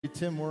Hey,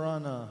 Tim, we're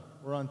on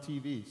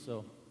TV,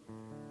 so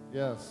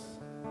yes.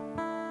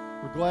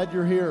 We're glad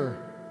you're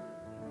here.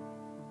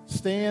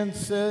 Stand,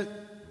 sit,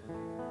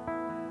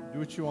 do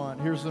what you want.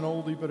 Here's an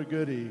oldie but a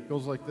goodie. It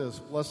goes like this: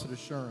 Blessed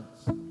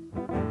Assurance.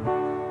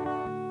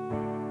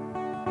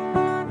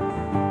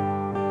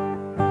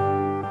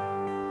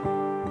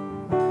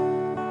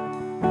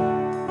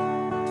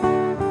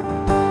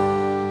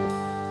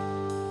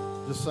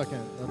 Just a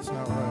second, that's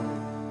not right.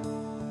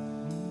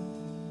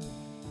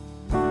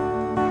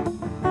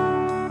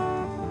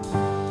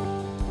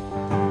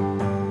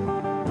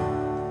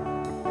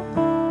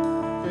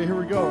 Here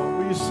we go.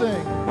 Will you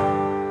sing?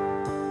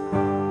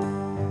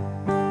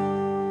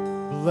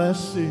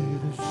 Blessed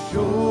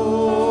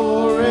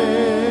assurance,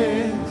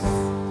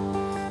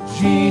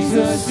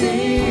 Jesus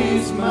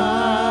is mine,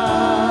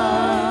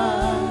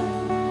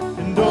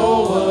 and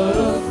oh, what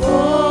a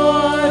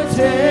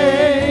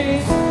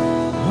foretaste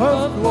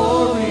of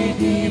glory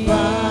divine.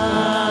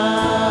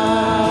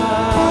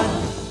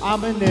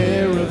 I'm an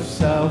heir of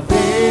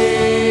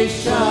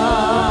salvation,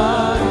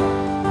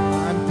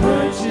 I'm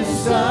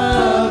purchased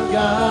of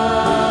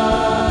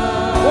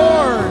God,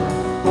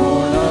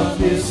 born of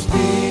His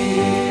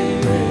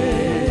Spirit,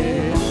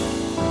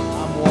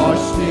 I'm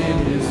washed in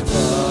His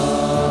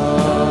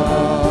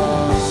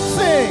blood.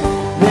 Sing!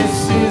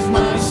 This is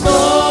my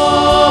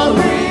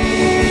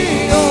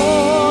story,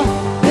 oh,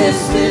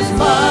 this is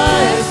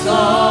my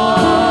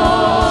song,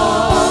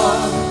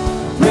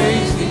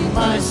 praising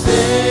my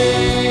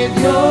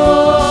Savior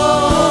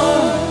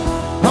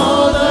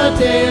all the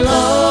day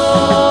long.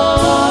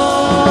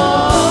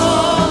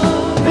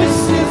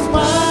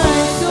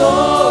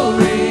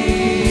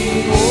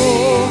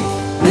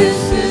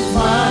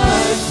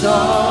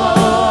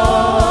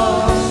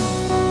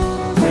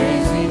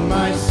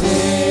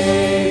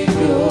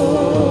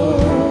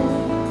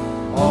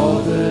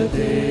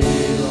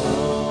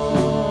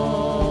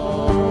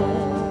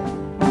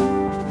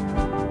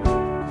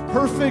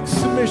 Perfect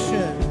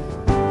submission,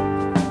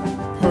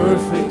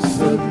 perfect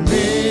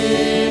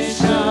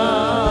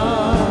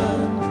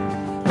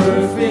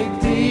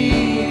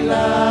delight,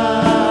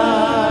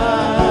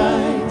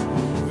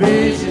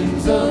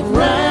 visions of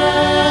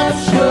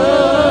rapture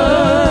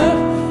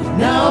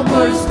now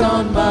burst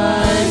on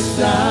my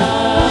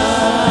sight,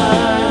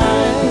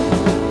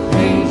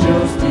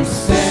 angels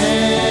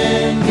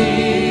descending,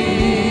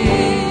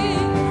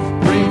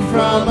 bring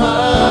from above.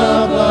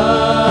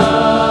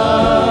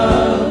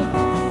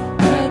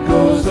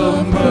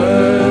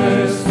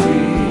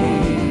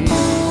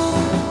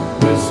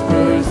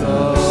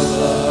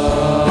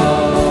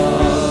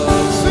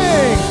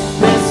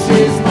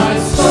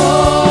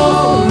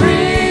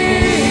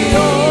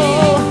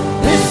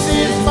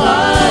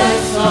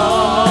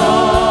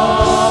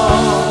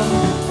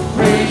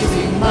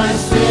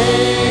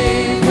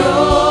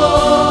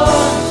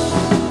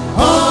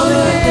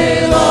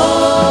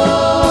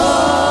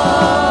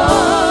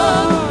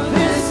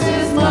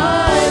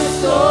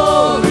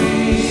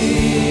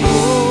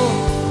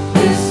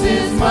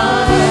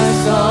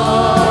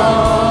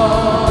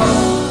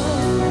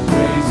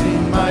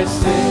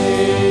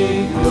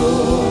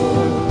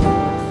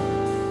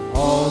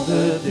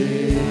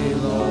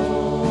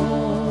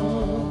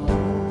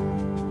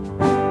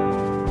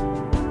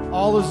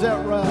 All is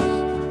at rest,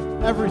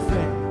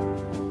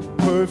 everything.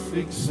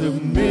 Perfect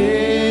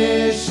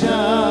submission,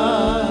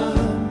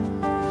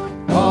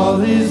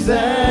 all is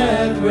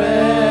at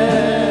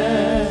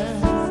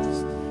rest.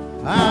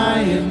 I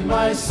am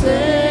my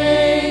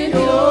Savior,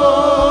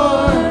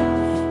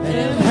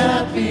 and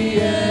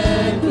happy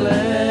and blessed,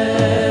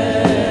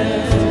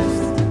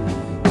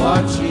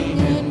 watching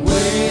and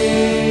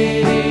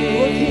waiting,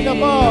 looking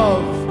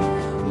above,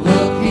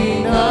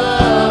 looking above.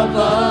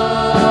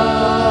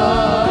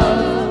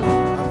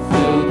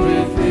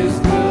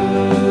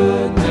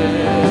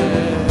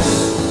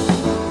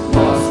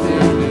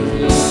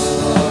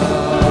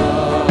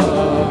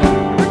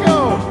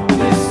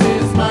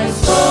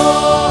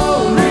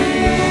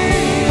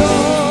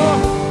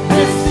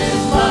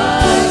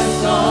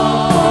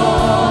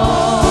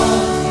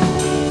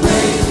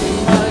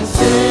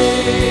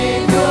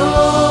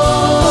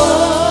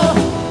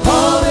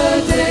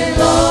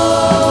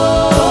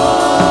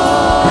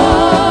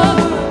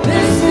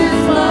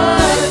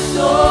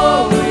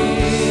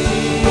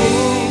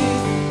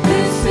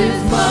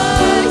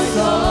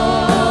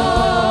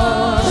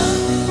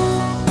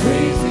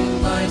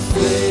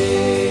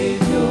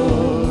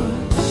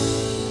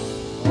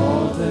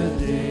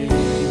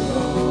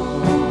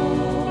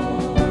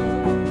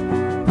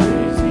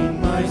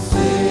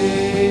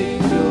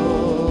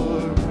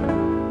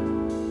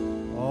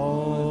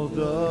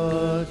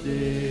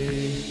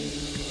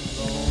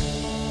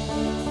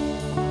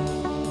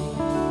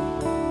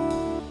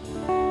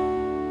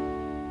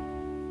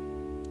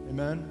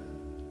 Amen.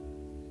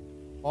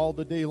 All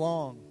the day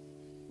long,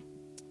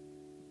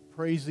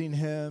 praising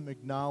Him,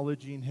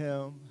 acknowledging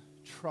Him,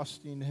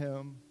 trusting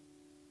Him.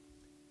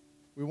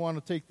 We want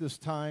to take this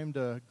time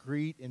to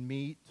greet and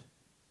meet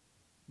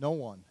no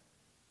one.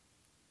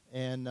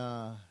 And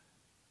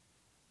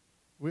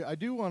I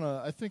do want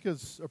to, I think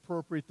it's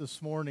appropriate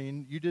this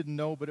morning. You didn't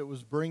know, but it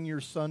was Bring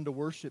Your Son to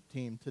Worship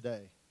team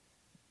today.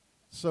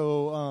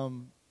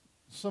 So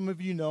some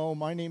of you know,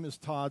 my name is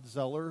Todd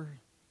Zeller.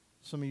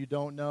 Some of you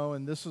don't know,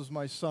 and this is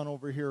my son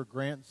over here,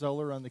 Grant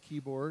Zeller, on the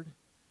keyboard.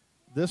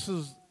 This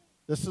is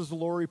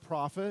Lori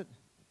Prophet.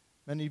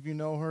 Many of you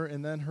know her.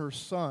 And then her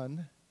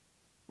son,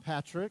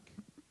 Patrick.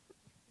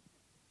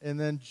 And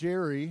then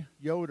Jerry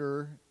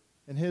Yoder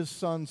and his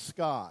son,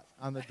 Scott,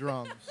 on the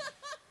drums.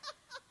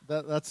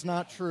 That's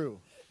not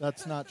true.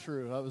 That's not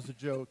true. That was a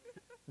joke.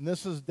 And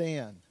this is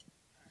Dan.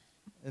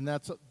 And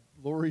that's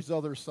Lori's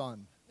other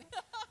son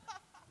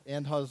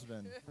and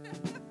husband.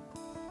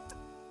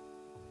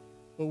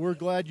 But we're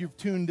glad you've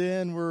tuned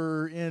in.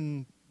 We're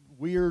in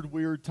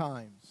weird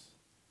times.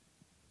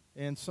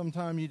 And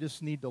sometimes you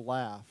just need to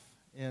laugh.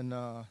 And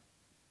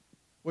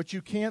what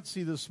you can't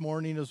see this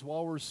morning is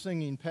while we're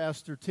singing,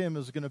 Pastor Tim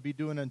is going to be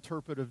doing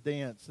interpretive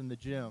dance in the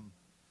gym.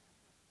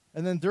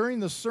 And then during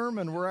the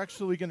sermon, we're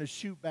actually going to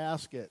shoot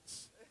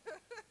baskets.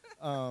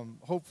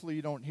 Hopefully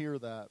you don't hear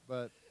that.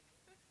 But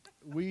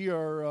we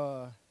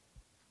are,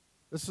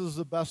 this is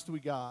the best we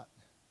got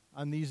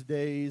on these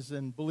days.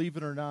 And believe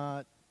it or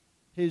not,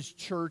 his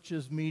church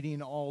is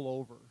meeting all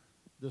over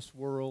this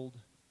world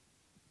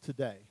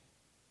today.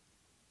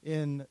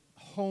 In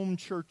home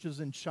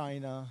churches in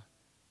China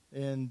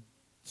and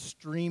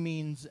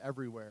streamings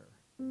everywhere.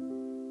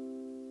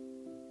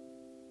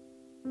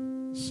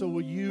 So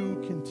will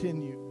you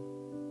continue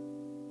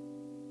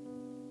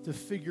to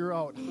figure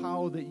out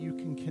how that you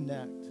can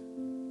connect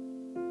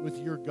with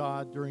your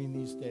God during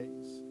these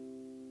days?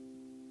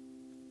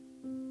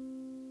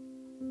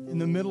 In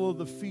the middle of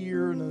the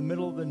fear, in the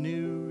middle of the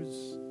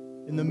news,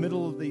 in the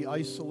middle of the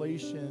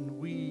isolation,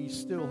 we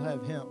still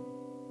have Him.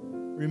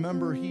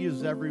 Remember, He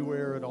is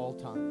everywhere at all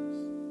times,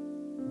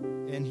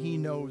 and He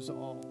knows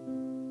all.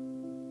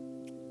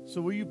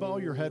 So will you bow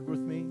your head with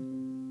me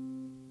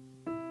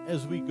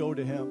as we go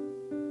to Him?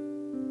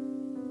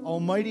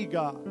 Almighty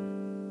God,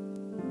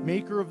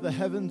 maker of the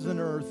heavens and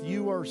earth,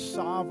 you are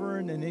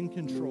sovereign and in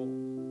control.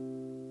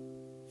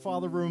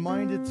 Father, we're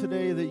reminded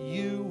today that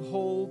you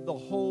hold the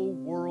whole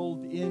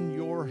world in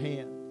your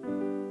hand.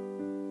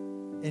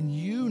 And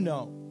you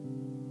know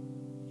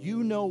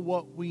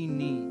what we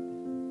need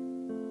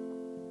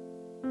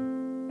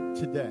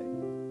today.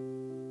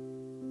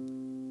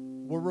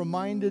 We're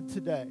reminded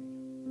today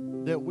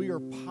that we are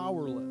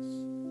powerless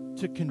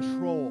to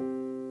control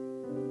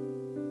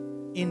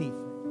anything.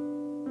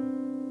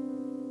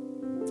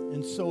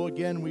 And so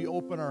again, we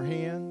open our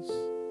hands,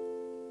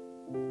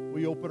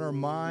 we open our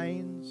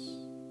minds,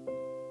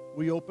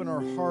 we open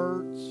our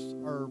hearts,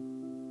 our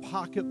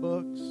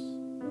pocketbooks,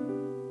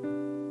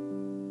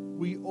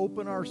 we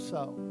open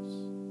ourselves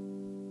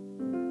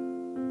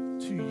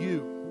to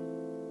you.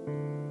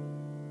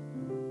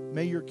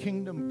 May your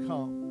kingdom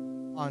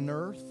come on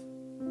earth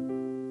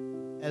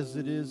as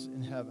it is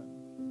in heaven.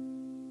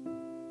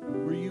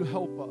 Will you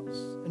help us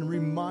and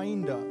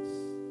remind us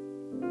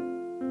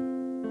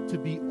to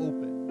be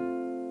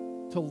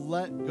open, to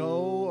let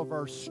go of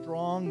our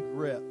strong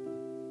grip,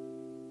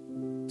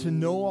 to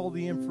know all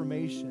the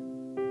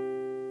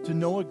information, to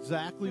know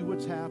exactly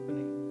what's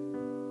happening.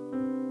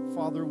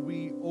 Father,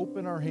 we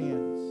open our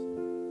hands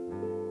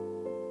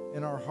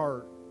and our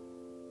heart.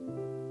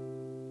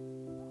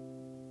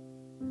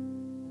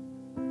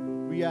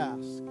 We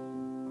ask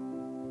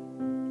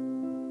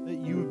that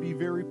you would be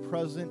very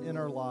present in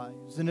our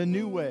lives in a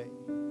new way,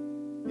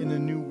 in a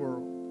new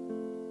world.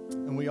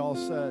 And we all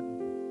said,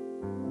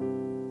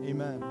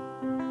 amen.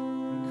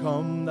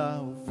 Come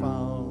thou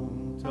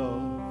fount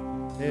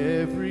of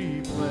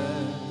every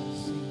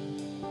blessing,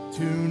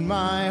 tune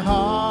my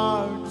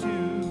heart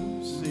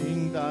to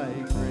sing thy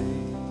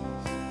grace.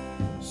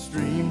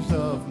 Streams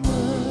of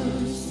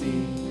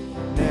mercy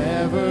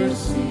never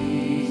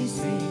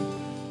ceasing,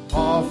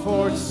 all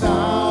forth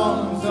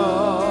sounds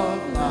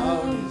of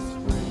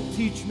loudest praise.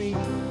 Teach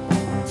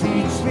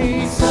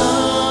me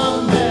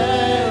some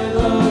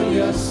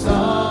melodious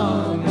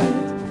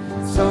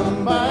sonnet,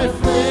 sung by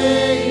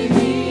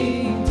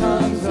flaming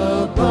tongues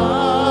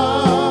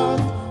above.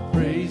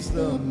 Praise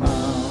the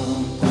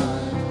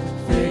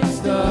mountain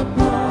fixed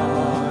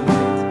upon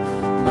it,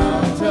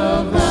 mount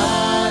of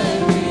thy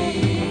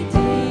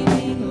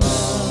redeeming love.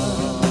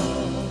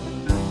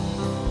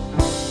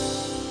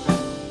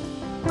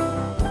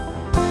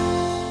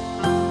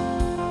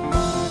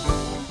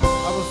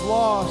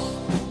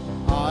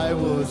 I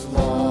was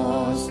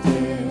lost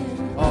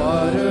in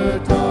utter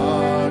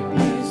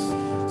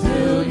darkness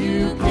till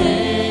you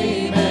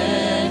came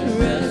and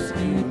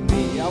rescued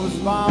me. I was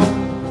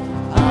bound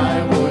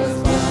by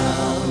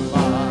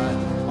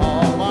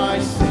all my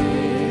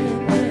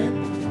sin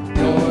when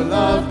your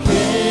love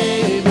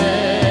came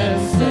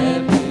and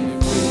set me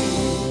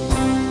free.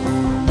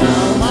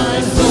 Now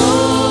my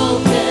soul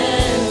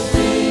can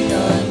sing a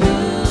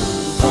new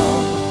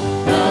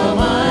song. Now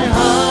my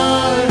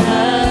heart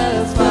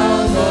has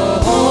found a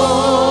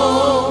home.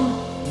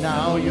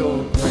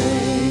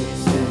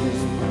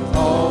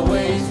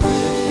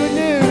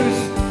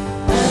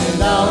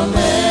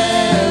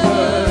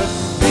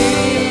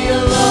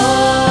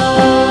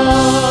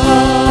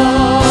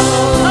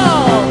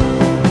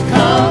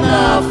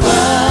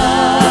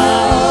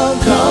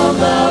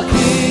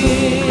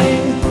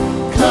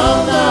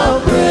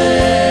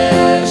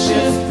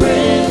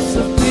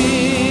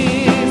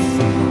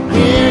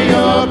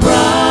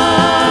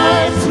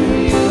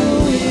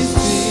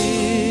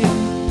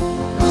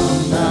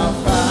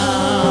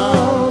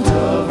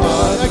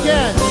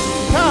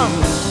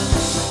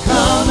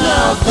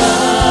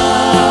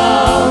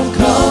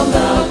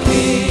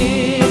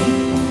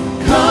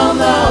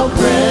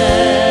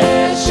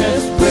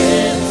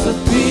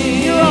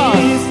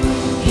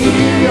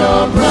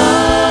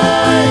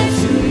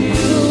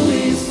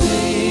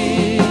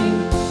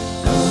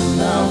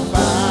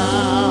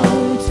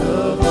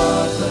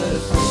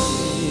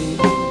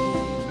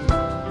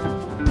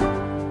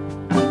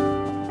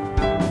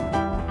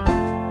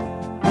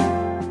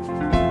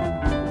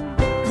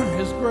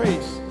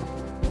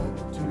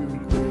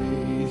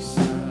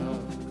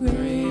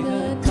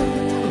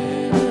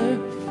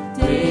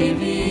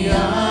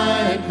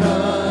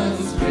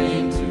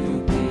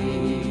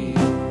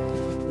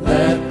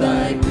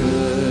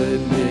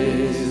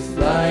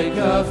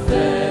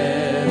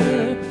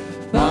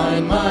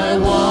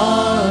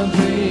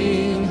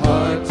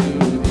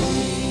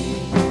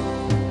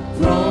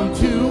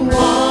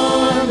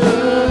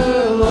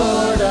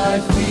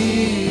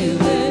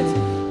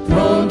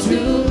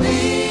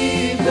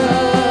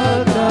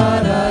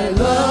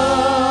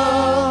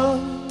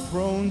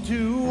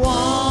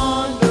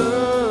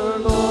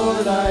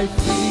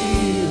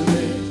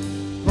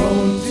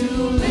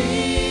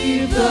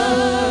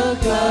 the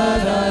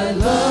God I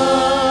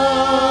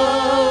love.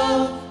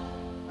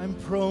 I'm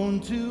prone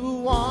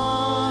to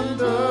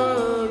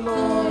wander,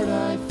 Lord,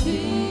 I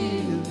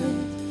feel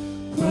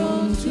it.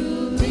 Prone to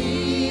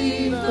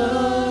leave the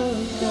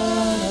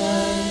God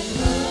I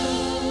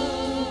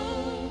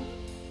love.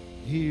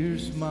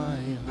 Here's my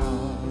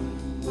heart,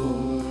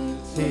 Lord,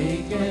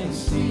 take and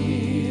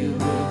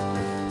seal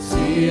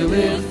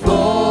it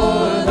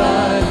for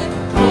thy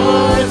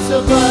courts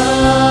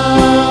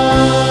above.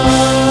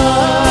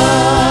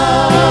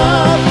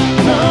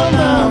 Come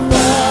thou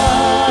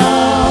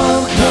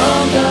fount,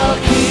 come thou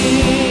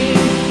King,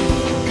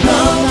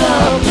 come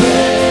thou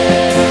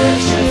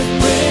precious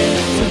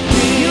Prince of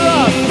Peace.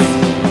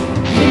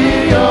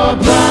 Hear your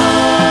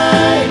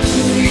bride,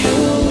 to you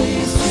we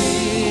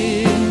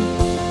sing.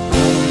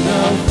 Come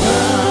thou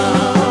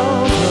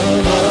fount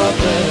of our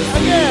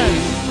blessing. Again.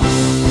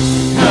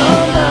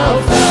 Come thou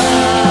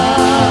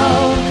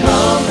fount,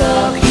 come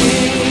thou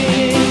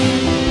King,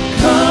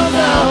 come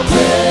thou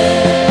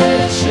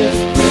precious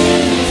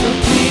Prince of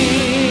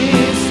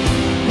Peace.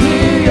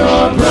 Hear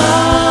your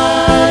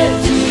bride,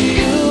 to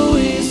you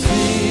we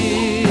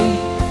sing.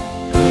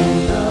 Come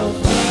thou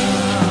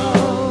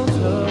fount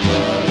of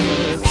our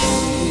blessing.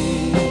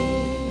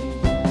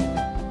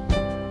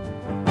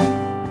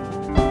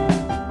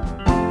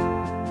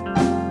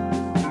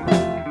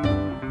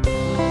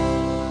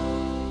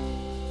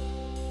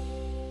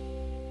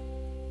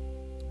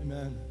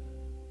 Amen.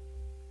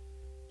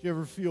 Do you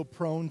ever feel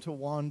prone to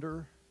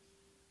wander?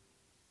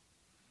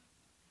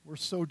 We're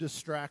so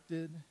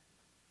distracted.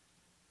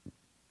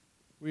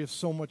 We have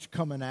so much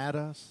coming at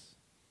us.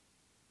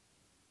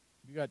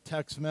 We got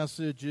text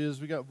messages,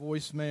 we got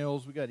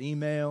voicemails, we got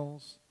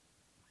emails.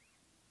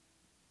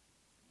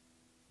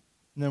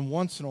 And then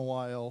once in a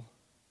while,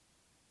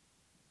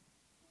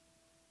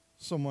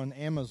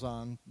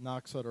 Amazon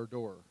knocks at our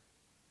door.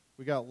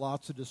 We got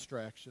lots of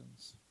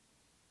distractions,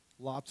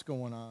 lots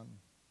going on.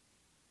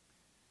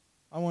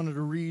 I wanted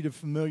to read a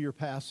familiar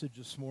passage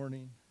this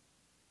morning.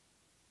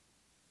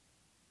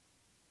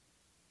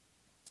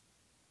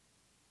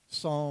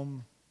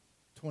 Psalm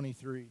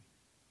 23.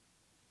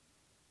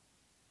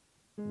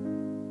 The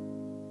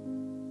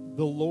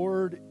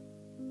Lord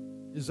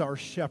is our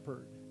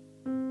shepherd.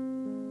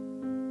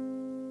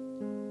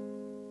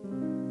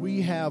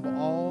 We have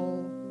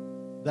all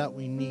that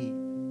we need.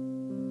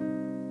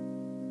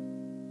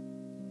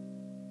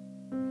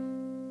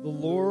 The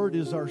Lord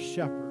is our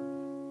shepherd.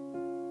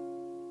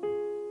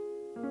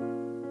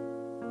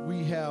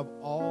 We have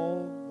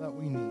all that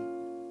we need.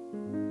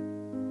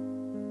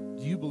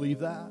 Do you believe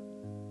that?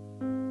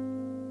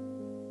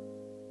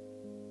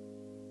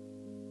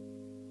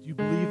 Do you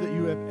believe that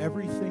you have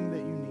everything that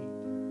you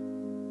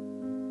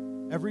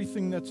need?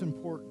 Everything that's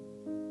important.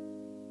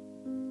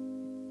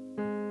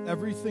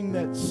 Everything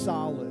that's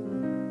solid,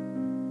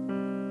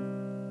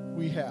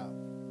 we have.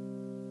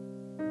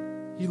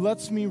 He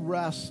lets me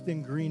rest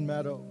in green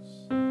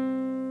meadows.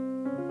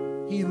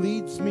 He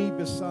leads me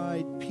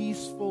beside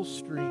peaceful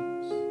streams.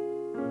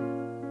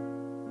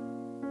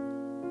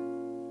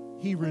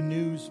 He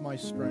renews my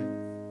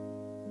strength.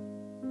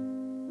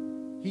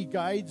 He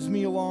guides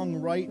me along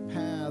right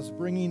paths,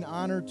 bringing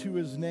honor to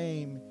His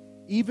name.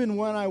 Even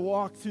when I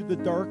walk through the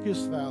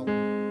darkest valley,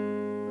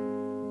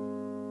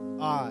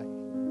 I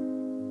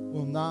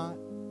will not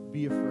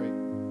be afraid.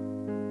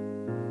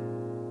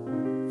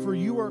 For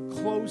you are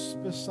close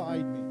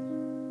beside me.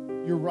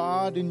 Your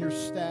rod and your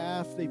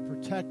staff, they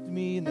protect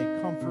me and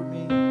they comfort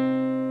me.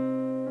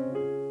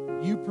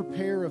 You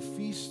prepare a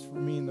feast for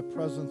me in the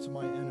presence of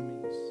my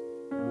enemies.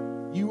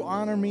 You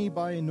honor me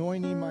by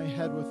anointing my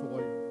head with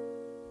oil.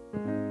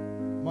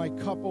 My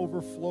cup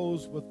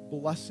overflows with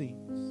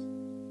blessings.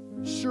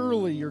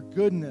 Surely your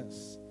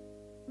goodness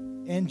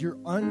and your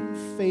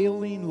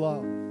unfailing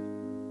love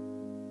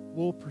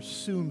will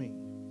pursue me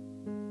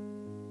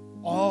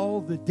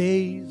all the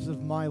days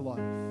of my life,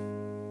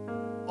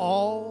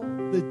 all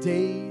the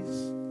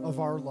days of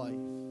our life,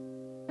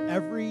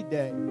 every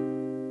day.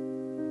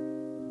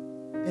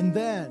 And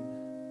then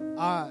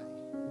I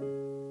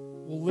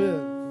will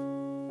live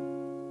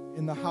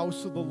in the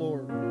house of the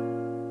Lord,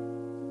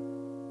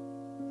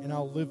 and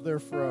I'll live there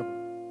forever.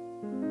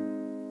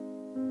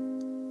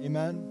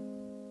 Amen.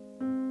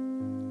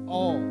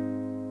 All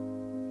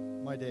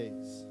my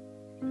days.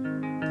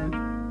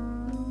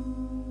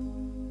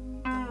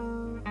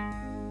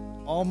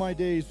 All my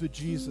days with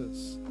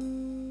Jesus.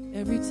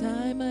 Every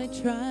time I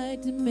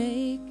tried to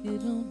make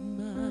it on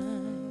my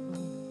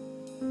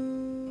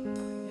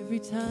own, every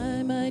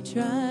time I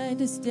tried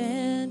to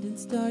stand and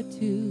start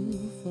to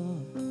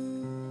fall,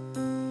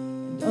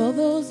 and all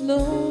those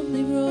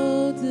lonely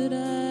roads that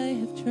I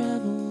have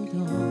traveled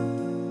on,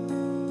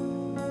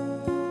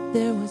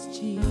 there was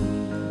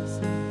Jesus.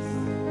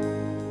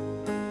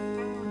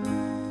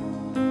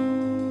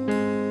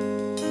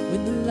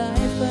 When the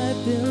life I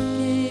built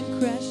came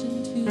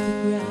crashing to the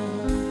ground,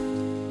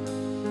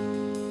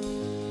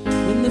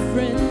 when the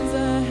friends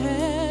I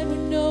had were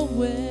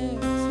nowhere to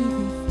be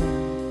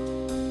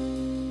found,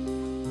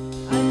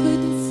 I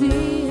couldn't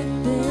see it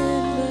then,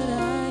 but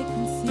I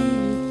can see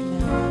it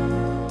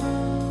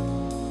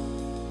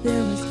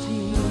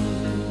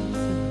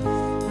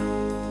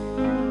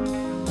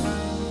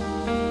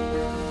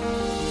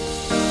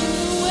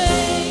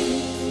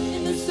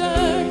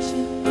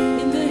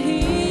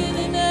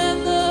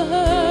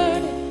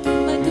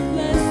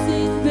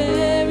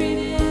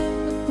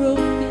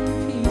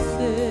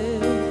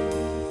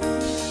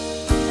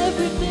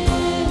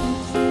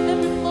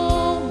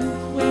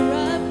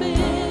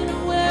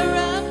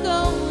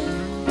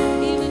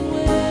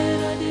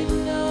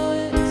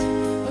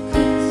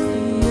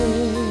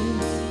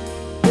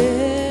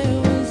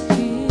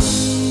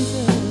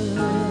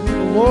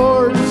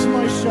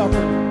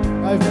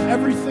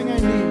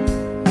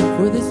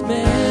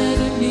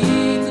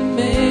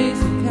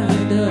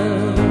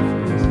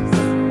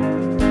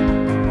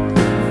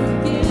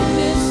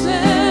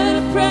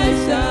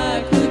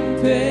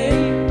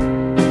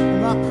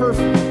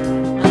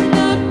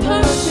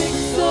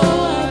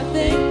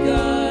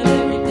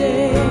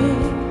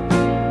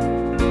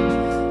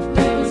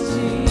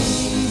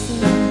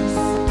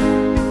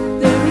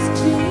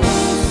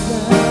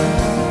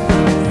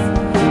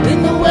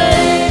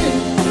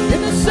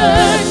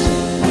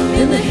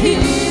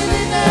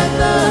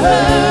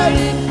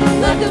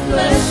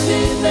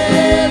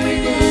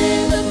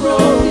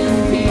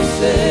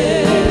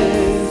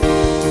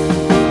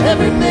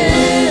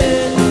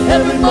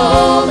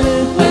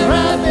moment, where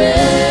I've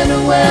been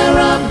and where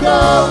I'm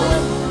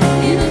going.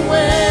 Even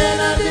when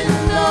I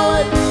didn't know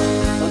it,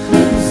 I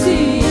couldn't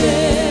see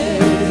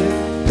it.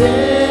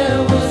 There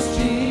was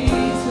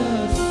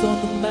Jesus on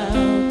the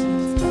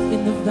mountains,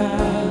 in the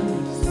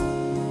valleys.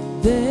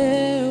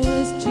 There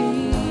was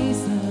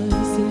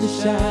Jesus in the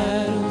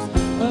shadows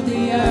of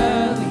the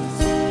alleys.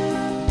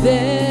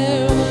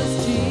 There was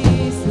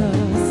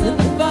Jesus in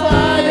the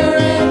fire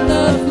and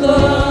the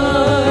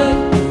flood.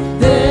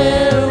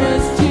 There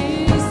was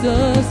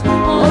Jesus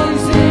on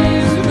his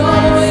knees and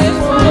always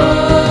was.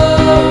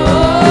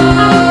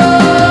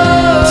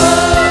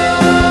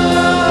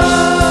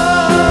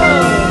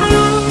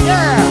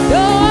 Yeah.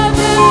 No, I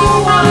never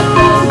wanted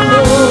to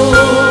know.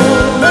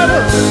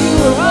 You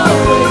were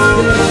always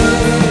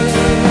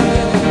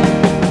there.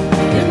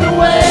 In the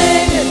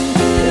waiting,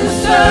 in the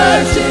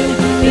searching,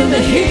 in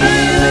the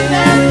healing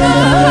and the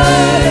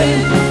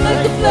hurting,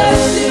 like the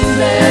blessing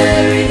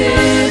buried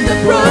in the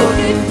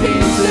broken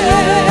pieces.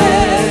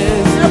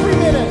 Every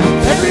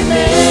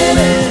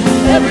minute,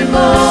 every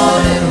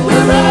moment,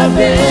 where I've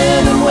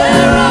been and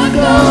where I'm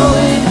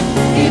going,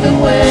 even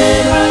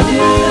when I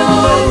didn't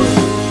know it,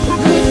 I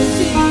couldn't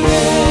see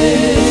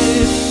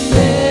it.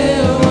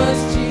 There was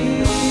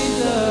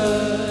Jesus.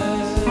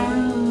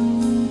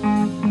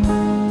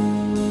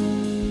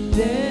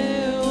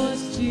 There was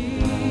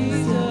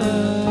Jesus.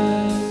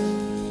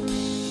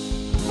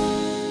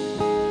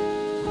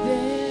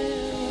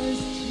 There was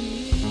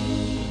Jesus.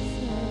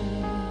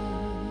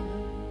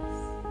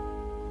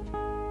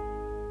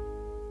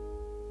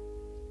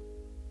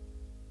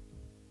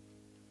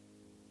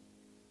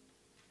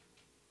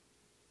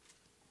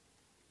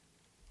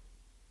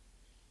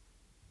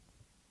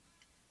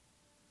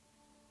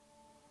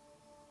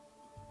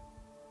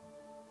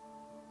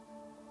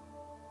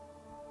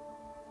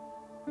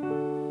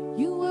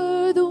 You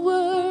were the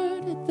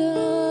Word at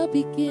the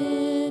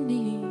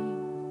beginning,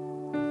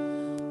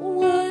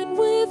 one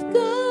with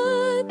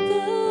God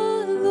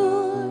the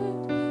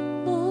Lord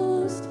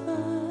Most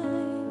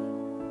High.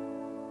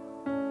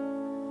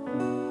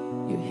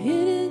 Your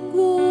hidden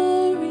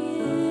glory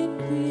in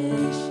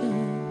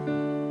creation,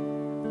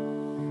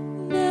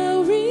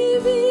 now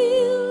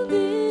revealed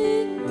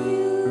in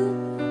you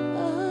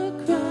are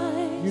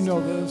Christ. You know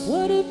this.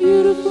 What a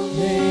beautiful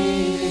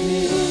name it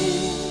is.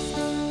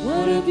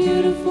 What a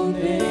beautiful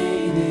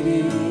name it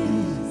is.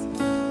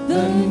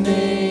 The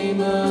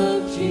name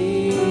of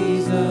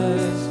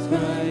Jesus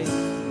Christ,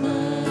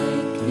 my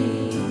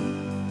King.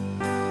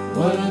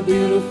 What a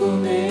beautiful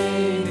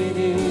name it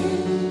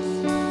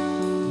is.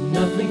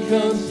 Nothing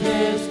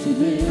compares to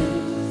this.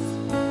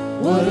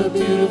 What a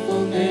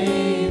beautiful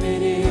name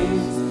it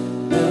is.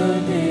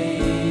 The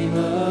name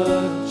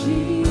of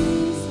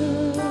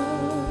Jesus.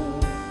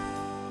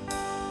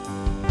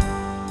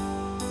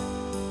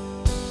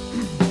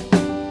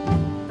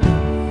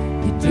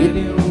 You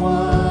didn't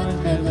want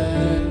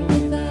heaven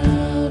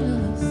without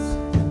us,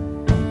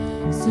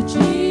 so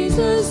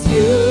Jesus,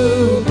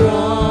 you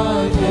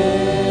brought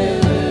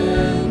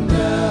heaven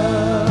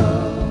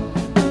down.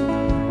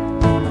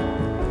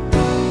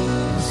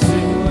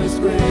 Sin was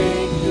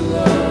great, your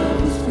love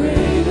was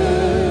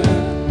greater.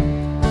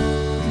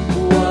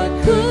 What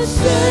could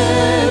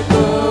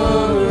separate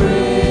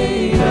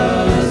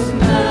us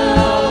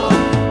now?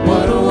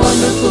 What a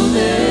wonderful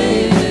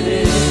name it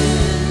is.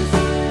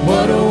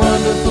 What a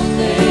wonderful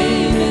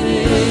name it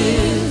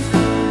is.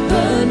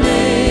 The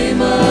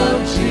name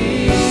of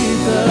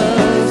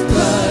Jesus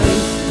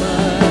Christ,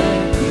 my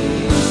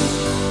King.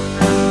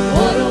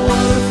 What a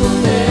wonderful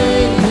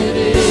name it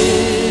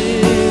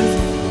is.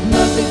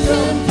 Nothing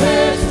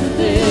compares to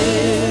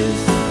this.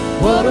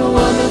 What a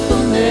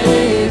wonderful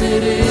name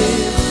it is.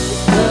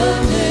 The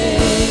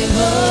name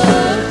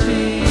of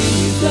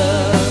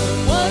Jesus.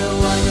 What a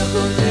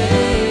wonderful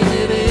name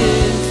it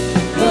is.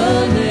 The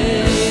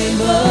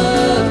name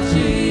of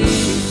Jesus.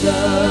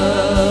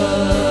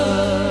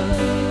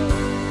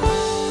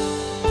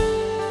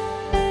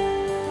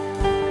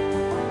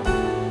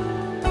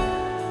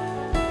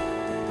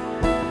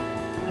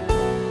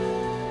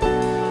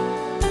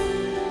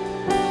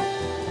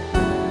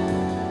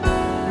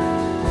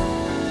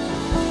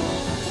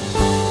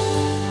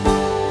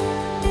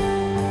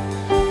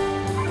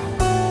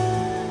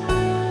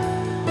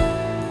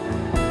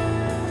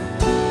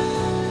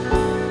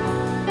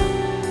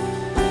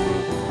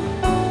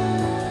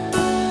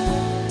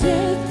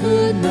 Death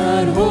could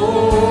not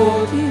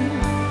hold you.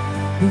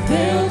 The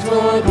veil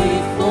tore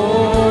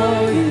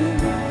before you.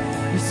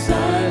 You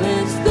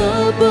silenced the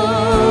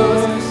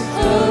boast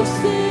of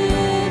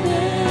sin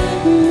and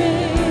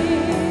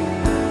grave.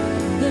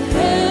 The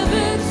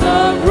heavens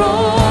are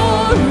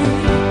roaring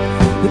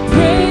the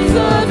praise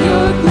of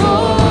your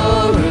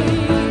glory.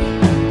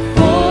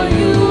 For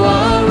you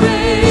are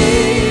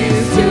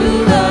raised to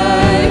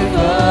life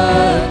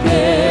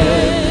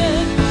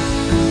again.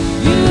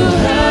 You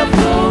have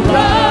no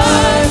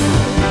rival.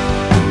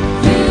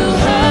 You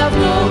have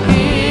no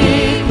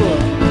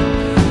equal.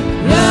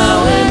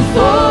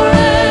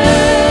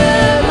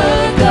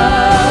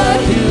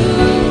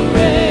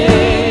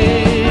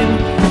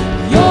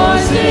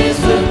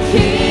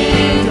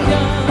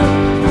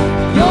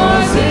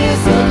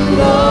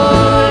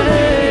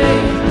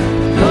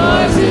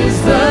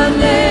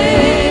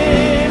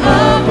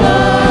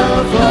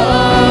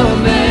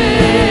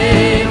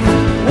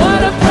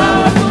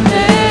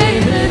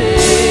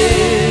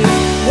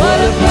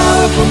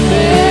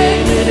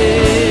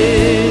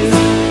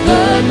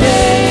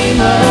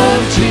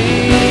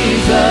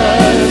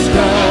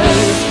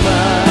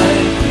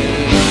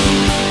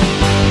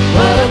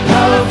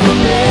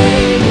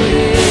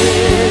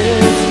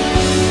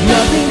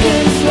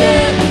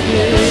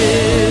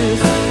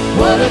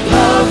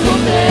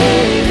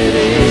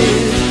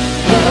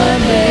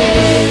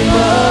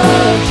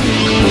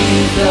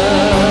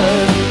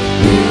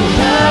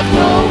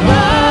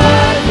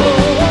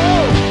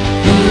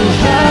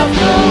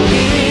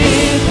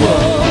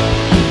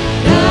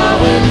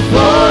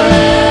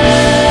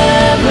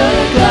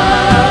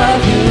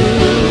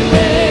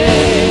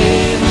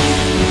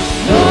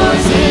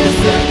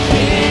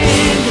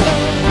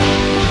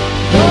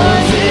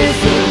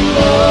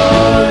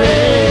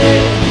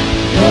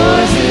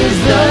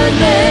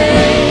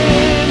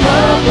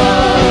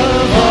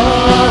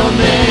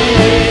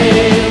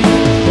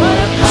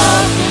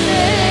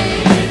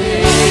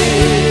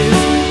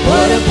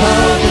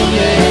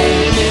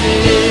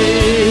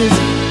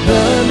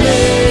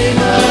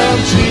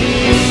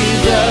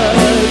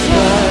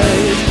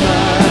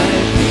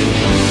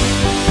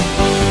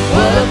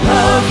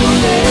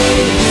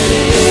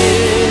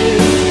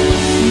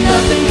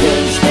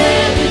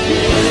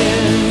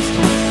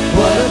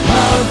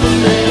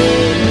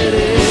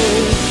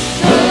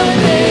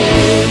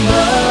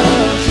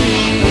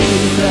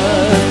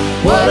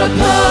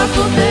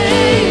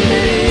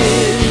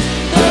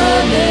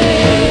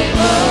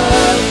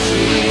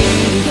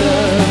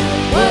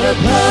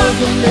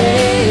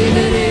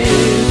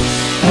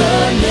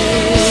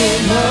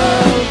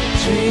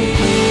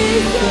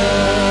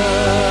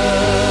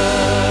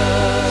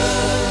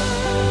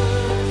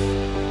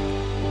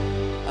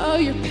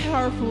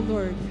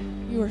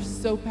 you are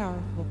so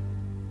powerful.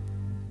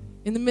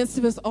 In the midst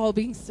of us all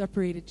being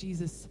separated,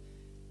 Jesus,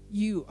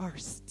 you are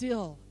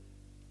still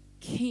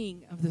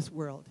king of this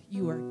world.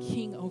 You are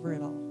king over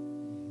it all.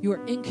 You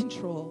are in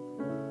control.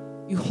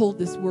 You hold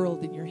this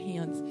world in your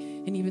hands.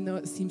 And even though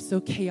it seems so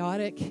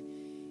chaotic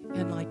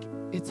and like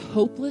it's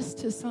hopeless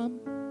to some,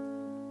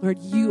 Lord,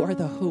 you are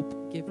the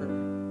hope giver.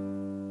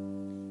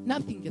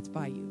 Nothing gets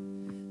by you.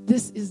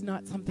 This is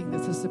not something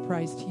that's a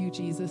surprise to you,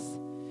 Jesus.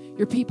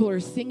 Your people are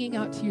singing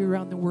out to you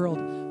around the world,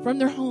 from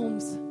their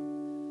homes,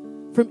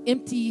 from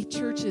empty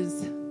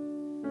churches,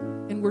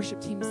 and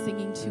worship teams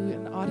singing to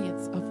an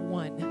audience of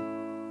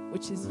one,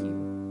 which is you.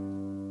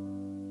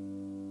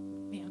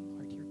 Man,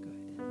 Lord, you're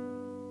good.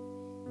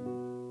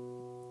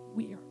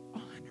 We are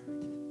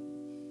honored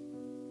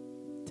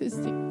to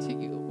sing to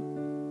you.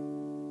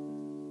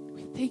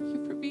 We thank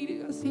you for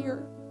meeting us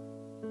here.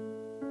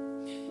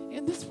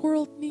 And this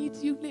world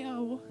needs you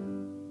now,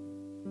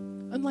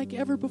 unlike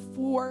ever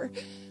before,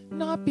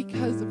 not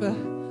because of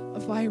a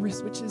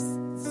virus, which is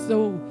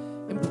so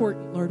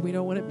important, Lord. We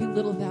don't want to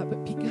belittle that,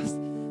 but because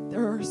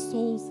there are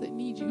souls that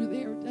need you.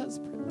 They are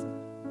desperate.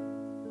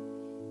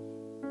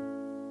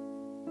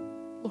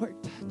 Lord,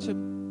 touch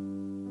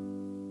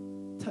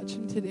them. Touch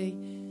them today.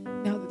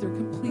 Now that they're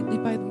completely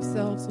by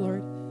themselves,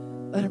 Lord,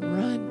 let them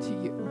run to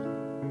you.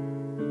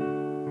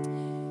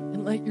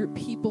 And let your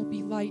people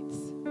be lights.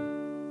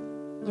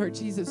 Lord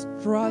Jesus,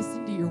 draw us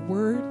into your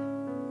word.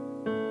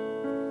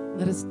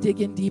 Let us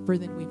dig in deeper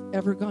than we've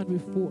ever gone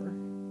before.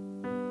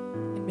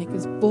 And make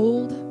us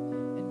bold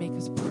and make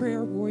us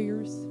prayer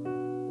warriors.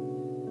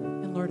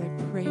 And Lord, I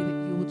pray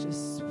that you will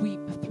just sweep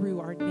through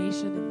our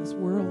nation and this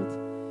world,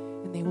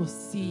 and they will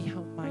see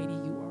how mighty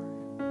you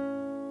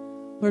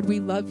are. Lord, we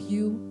love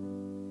you.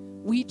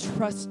 We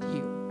trust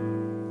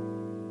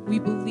you. We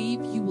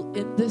believe you will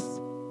end this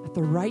at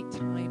the right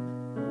time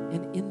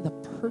and in the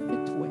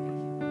perfect way.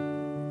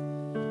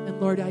 And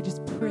Lord, I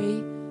just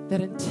pray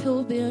that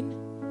until then,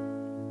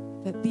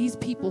 that these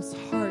people's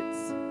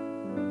hearts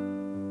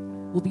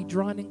will be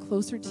drawn in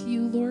closer to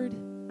you, Lord,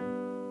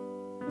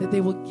 that they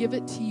will give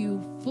it to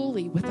you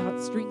fully without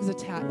strings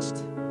attached.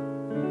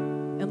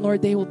 And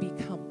Lord, they will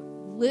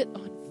become lit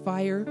on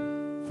fire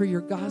for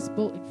your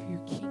gospel and for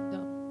your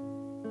kingdom.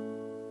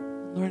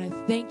 And Lord, I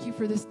thank you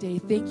for this day.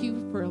 Thank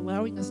you for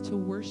allowing us to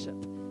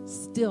worship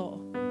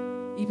still.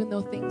 Even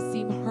though things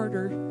seem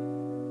harder,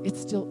 it's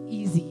still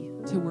easy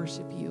to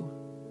worship you.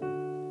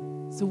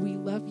 So we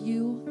love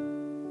you.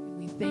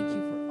 We thank you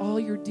for all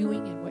you're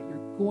doing and what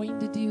you're going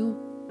to do.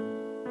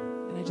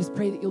 And I just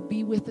pray that you'll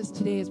be with us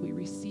today as we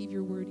receive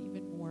your word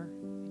even more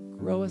and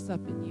grow us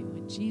up in you.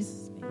 In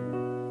Jesus' name,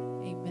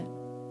 amen.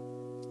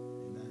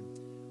 Amen.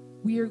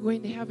 We are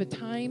going to have a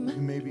time. You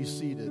may be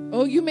seated.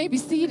 Oh, you may be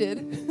seated.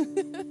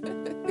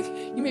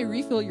 You may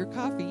refill your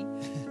coffee.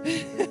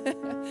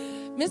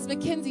 Miss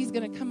Mackenzie's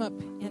going to come up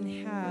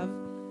and have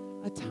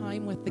a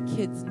time with the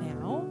kids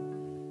now.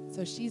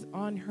 So she's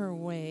on her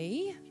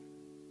way.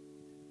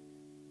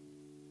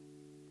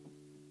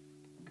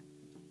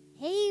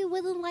 Hey,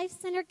 Woodland Life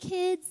Center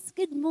kids.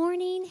 Good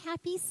morning.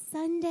 Happy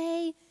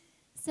Sunday.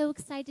 So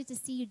excited to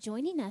see you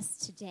joining us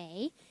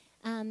today.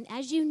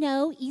 As you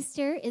know,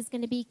 Easter is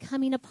going to be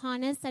coming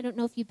upon us. I don't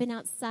know if you've been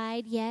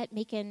outside yet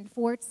making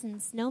forts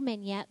and snowmen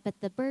yet, but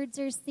the birds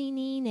are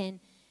singing and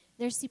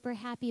they're super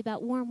happy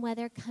about warm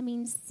weather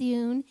coming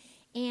soon.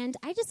 And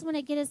I just want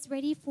to get us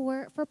ready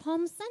for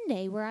Palm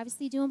Sunday. We're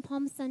obviously doing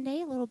Palm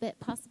Sunday, a little bit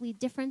possibly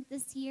different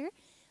this year,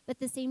 but at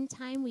the same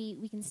time,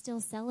 we can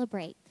still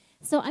celebrate.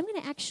 So I'm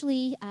going to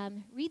actually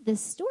read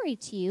this story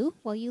to you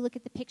while you look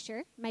at the picture.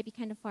 It might be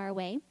kind of far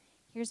away.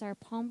 Here's our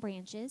palm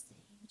branches.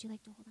 Would you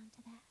like to hold on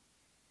to that?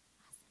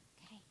 Awesome.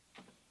 Okay.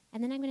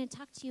 And then I'm going to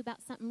talk to you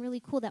about something really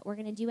cool that we're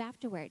going to do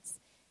afterwards.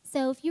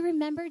 So if you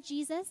remember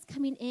Jesus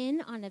coming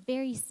in on a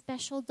very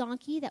special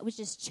donkey that was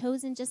just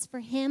chosen just for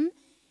him,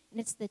 and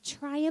it's the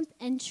Triumph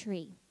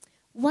Entry.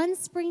 One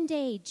spring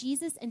day,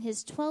 Jesus and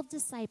his 12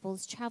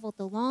 disciples traveled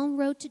the long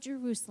road to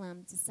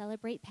Jerusalem to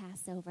celebrate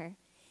Passover.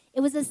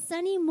 It was a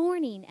sunny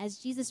morning as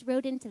Jesus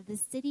rode into the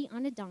city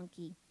on a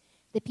donkey.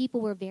 The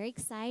people were very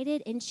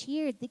excited and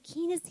cheered, "The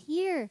King is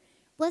here!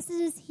 Blessed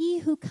is he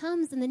who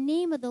comes in the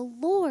name of the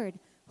Lord!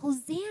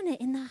 Hosanna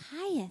in the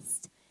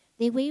highest!"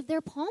 They waved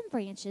their palm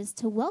branches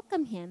to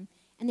welcome him,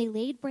 and they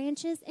laid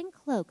branches and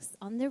cloaks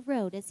on the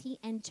road as he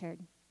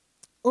entered.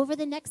 Over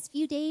the next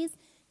few days,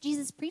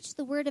 Jesus preached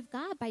the word of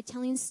God by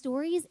telling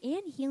stories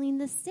and healing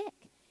the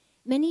sick.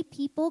 Many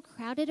people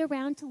crowded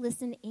around to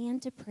listen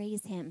and to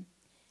praise him.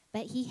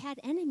 But he had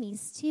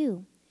enemies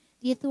too.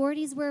 The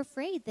authorities were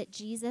afraid that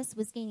Jesus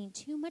was gaining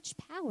too much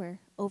power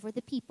over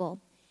the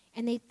people,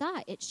 and they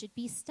thought it should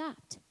be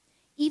stopped.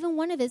 Even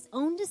one of his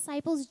own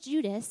disciples,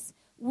 Judas,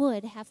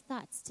 would have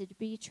thoughts to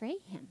betray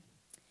him.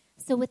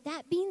 So with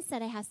that being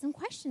said, I have some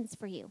questions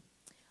for you.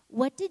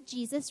 What did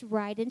Jesus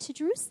ride into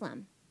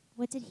Jerusalem?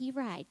 What did he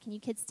ride? Can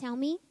you kids tell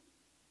me?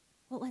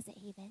 What was it,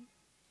 Haven?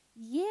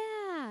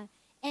 Yeah.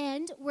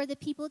 And were the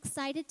people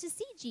excited to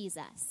see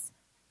Jesus?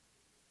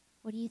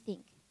 What do you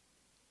think?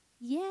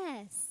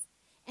 Yes.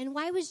 And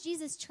why was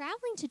Jesus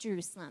traveling to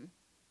Jerusalem?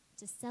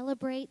 to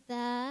celebrate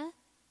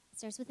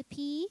starts with a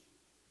P,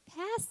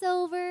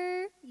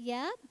 Passover.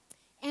 Yep.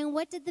 And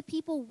what did the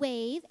people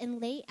wave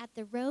and lay at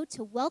the road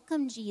to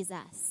welcome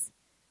Jesus?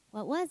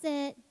 What was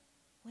it?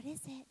 What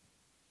is it?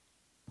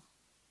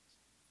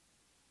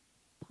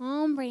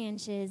 Palm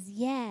branches,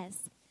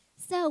 yes.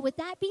 So with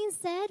that being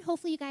said,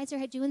 hopefully you guys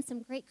are doing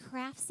some great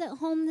crafts at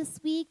home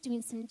this week,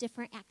 doing some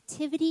different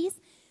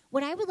activities.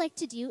 What I would like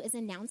to do is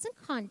announce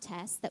a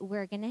contest that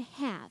we're going to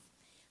have.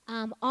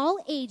 All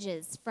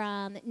ages,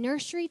 from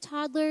nursery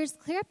toddlers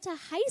clear up to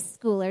high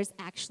schoolers,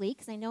 actually,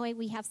 because I know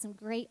we have some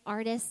great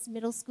artists,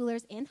 middle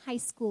schoolers, and high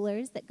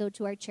schoolers that go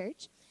to our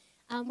church.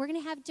 We're going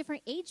to have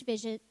different age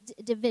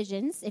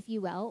divisions, if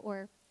you will,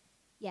 or,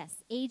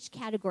 yes, age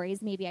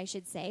categories, maybe I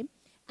should say,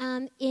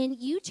 in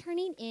you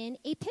turning in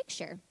a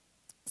picture.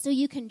 So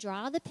you can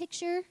draw the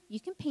picture, you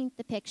can paint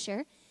the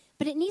picture,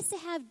 but it needs to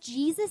have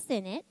Jesus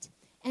in it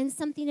and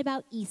something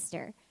about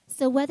Easter.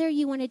 So whether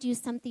you want to do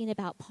something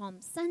about Palm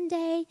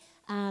Sunday,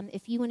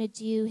 if you want to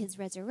do his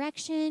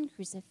resurrection,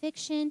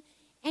 crucifixion,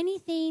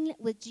 anything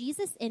with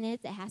Jesus in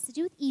it that has to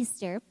do with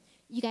Easter,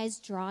 you guys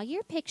draw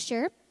your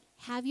picture,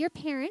 have your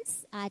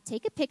parents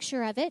take a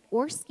picture of it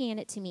or scan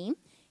it to me.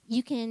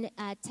 You can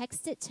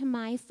text it to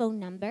my phone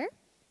number.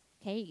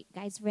 Okay, you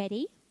guys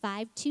ready?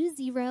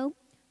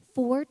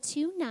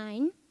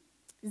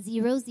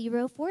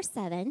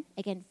 520-429-0047.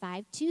 Again,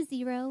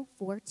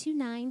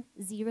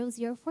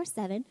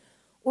 520-429-0047.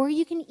 Or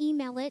you can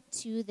email it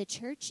to the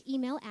church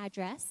email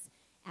address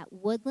at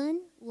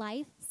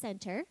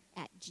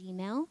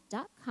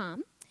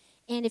woodlandlifecenter@gmail.com.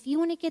 And if you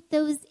want to get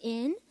those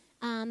in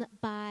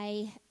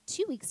by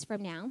 2 weeks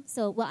from now,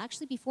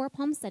 actually before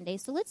Palm Sunday,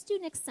 so let's do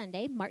next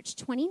Sunday, March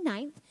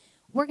 29th.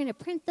 We're going to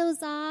print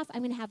those off.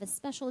 I'm going to have a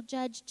special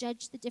judge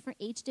the different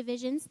age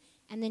divisions,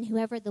 and then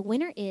whoever the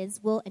winner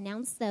is will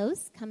announce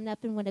those coming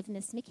up in one of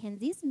Miss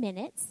Mackenzie's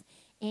minutes,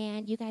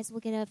 and you guys will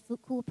get a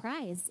cool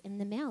prize in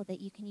the mail that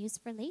you can use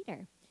for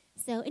later.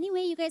 So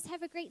anyway, you guys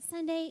have a great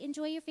Sunday.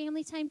 Enjoy your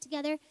family time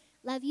together.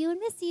 Love you and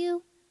miss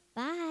you.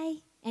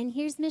 Bye. And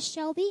here's Miss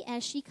Shelby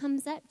as she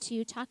comes up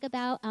to talk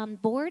about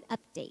board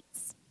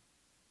updates.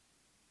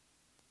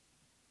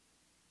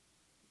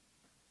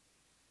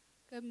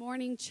 Good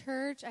morning,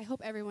 church. I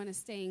hope everyone is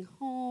staying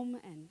home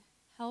and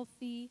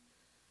healthy.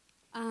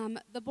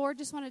 The board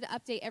just wanted to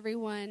update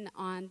everyone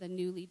on the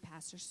new lead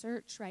pastor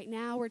search. Right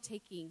now, we're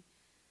taking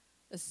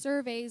the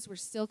surveys. We're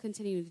still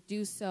continuing to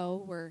do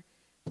so. We're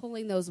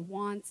pulling those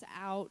wants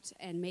out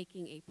and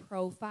making a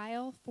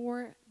profile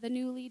for the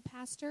new lead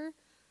pastor.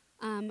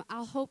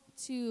 I'll hope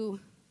to,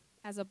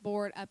 as a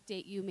board,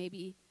 update you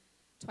maybe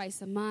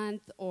twice a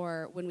month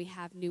or when we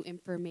have new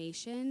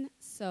information,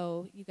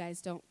 so you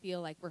guys don't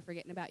feel like we're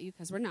forgetting about you,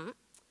 because we're not.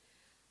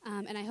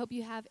 And I hope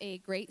you have a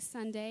great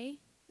Sunday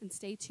and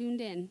stay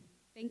tuned in.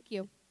 Thank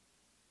you.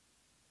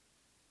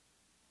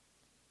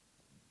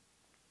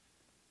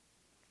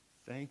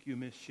 Thank you,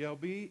 Miss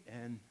Shelby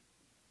and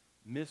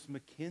Miss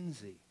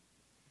McKenzie.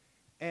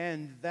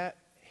 And that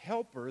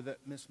helper that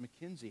Miss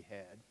McKenzie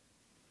had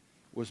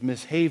was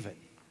Miss Haven.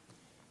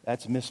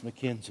 That's Miss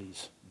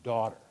McKenzie's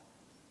daughter.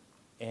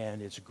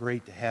 And it's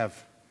great to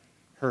have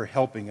her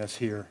helping us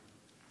here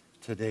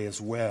today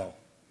as well.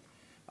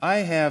 I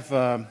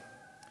am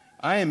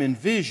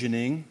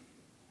envisioning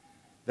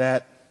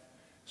that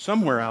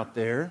somewhere out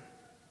there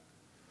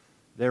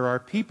are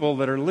people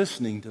that are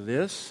listening to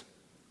this,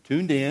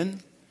 tuned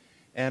in,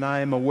 and I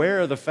am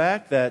aware of the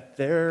fact that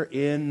there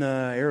in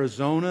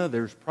Arizona,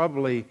 there's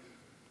probably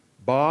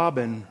Bob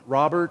and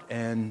Robert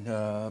and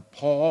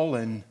Paul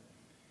and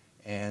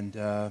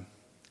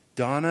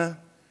Donna.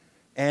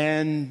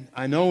 And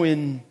I know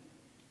in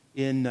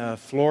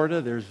Florida,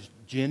 there's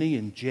Jenny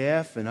and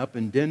Jeff, and up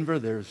in Denver,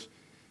 there's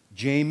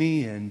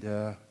Jamie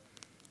and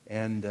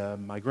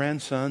my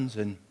grandsons.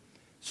 And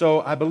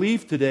so I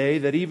believe today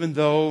that even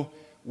though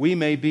we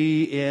may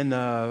be in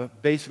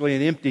basically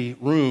an empty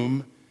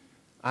room,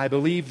 I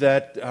believe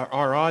that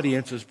our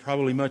audience is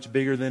probably much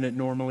bigger than it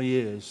normally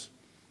is.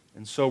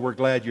 And so we're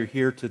glad you're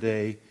here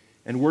today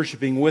and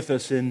worshiping with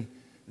us in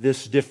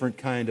this different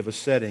kind of a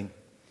setting.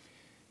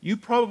 You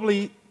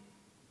probably...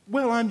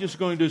 Well, I'm just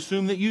going to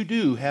assume that you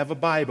do have a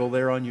Bible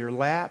there on your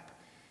lap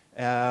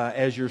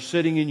as you're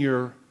sitting in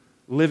your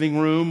living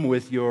room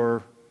with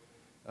your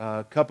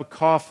cup of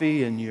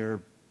coffee and your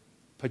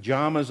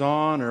pajamas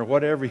on or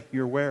whatever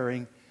you're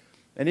wearing.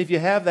 And if you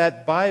have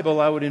that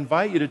Bible, I would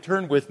invite you to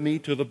turn with me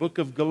to the book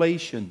of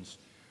Galatians,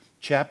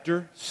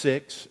 the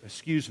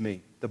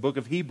book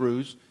of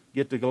Hebrews.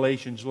 Get to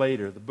Galatians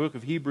later. The book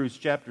of Hebrews,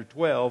 chapter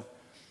 12,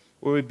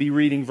 where we'll be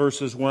reading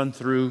verses 1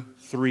 through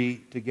 3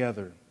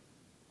 together.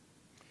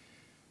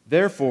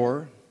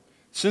 Therefore,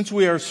 since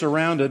we are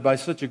surrounded by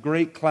such a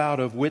great cloud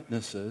of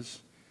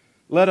witnesses,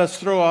 let us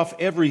throw off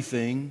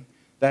everything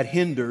that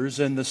hinders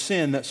and the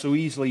sin that so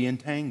easily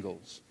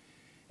entangles.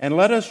 And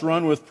let us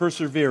run with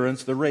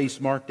perseverance the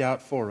race marked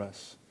out for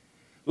us.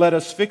 Let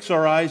us fix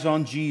our eyes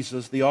on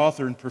Jesus, the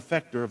author and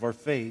perfecter of our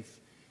faith,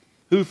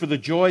 who for the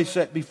joy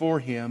set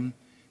before him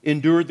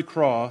endured the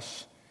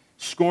cross,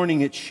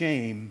 scorning its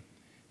shame,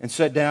 and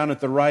sat down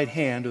at the right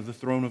hand of the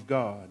throne of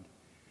God.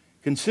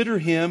 Consider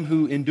him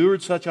who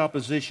endured such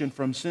opposition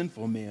from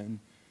sinful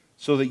men,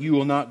 so that you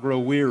will not grow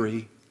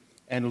weary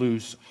and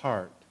lose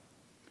heart.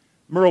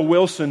 Merle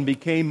Wilson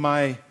became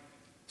my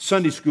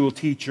Sunday school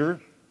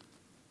teacher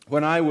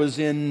when I was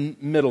in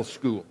middle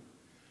school.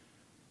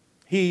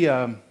 He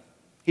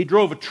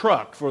drove a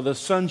truck for the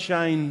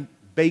Sunshine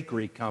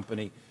Bakery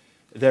Company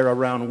there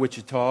around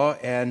Wichita,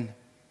 and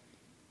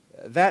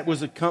that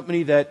was a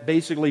company that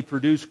basically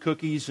produced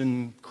cookies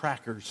and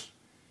crackers.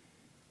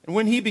 And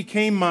when he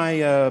became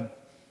my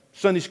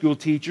Sunday school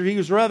teacher, he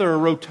was rather a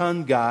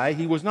rotund guy.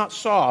 He was not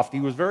soft. He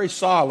was very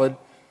solid,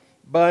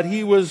 but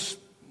he was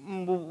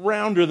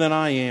rounder than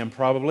I am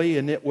probably,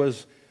 and it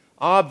was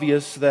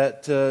obvious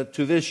that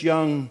to this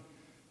young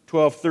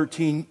 12,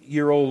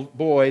 13-year-old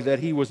boy that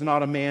he was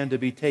not a man to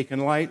be taken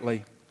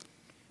lightly.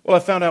 Well, I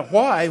found out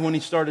why when he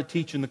started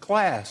teaching the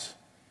class.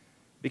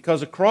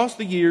 Because across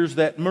the years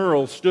that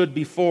Merle stood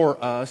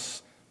before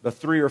us, the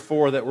 3 or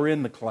 4 that were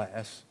in the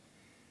class,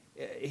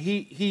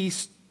 he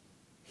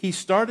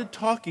started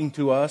talking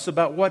to us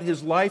about what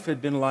his life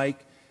had been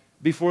like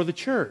before the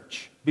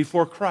church,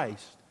 before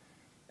Christ.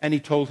 And he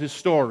told his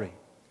story.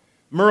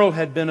 Merle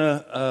had been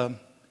a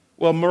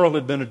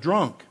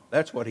drunk.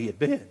 That's what he had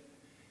been.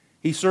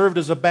 He served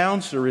as a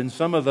bouncer in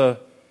some of the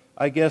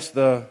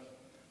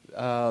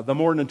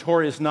more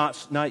notorious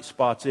night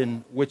spots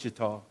in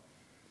Wichita.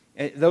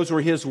 Those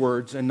were his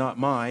words and not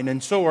mine,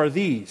 and so are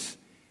these.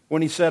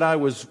 When he said I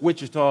was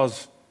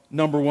Wichita's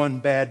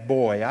 #1 bad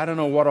boy. I don't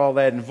know what all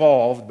that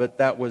involved, but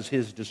that was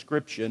his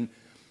description.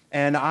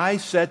 And I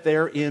sat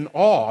there in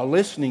awe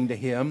listening to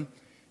him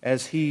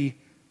as he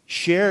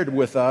shared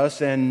with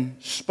us and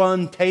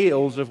spun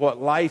tales of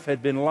what life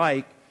had been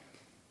like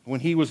when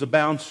he was a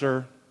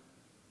bouncer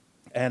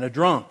and a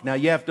drunk. Now,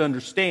 you have to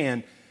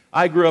understand,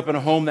 I grew up in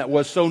a home that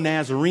was so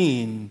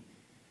Nazarene,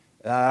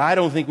 I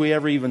don't think we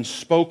ever even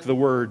spoke the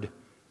word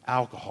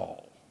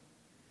alcohol.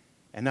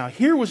 And now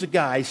here was a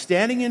guy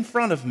standing in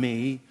front of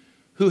me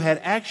who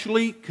had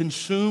actually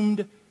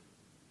consumed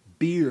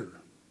beer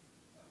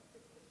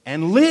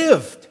and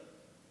lived.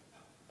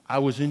 I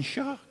was in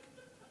shock.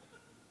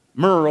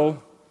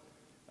 Merle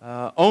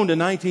owned a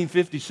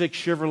 1956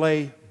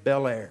 Chevrolet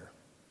Bel Air.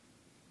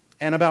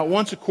 And about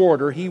once a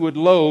quarter, he would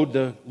load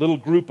the little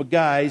group of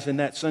guys in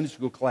that Sunday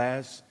school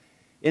class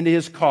into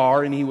his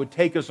car, and he would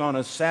take us on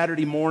a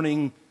Saturday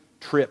morning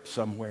trip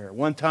somewhere.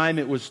 One time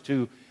it was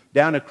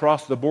down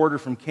across the border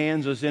from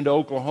Kansas into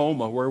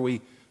Oklahoma, where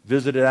we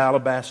visited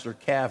Alabaster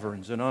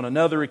Caverns. And on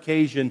another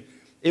occasion,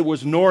 it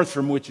was north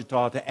from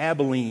Wichita to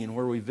Abilene,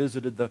 where we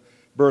visited the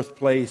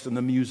birthplace and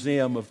the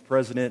museum of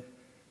President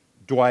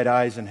Dwight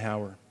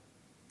Eisenhower.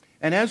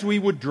 And as we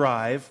would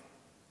drive,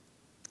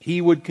 he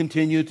would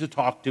continue to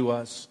talk to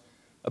us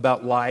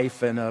about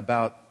life and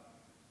about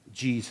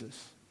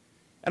Jesus.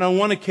 And on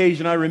one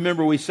occasion, I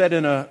remember we sat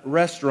in a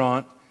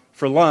restaurant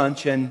for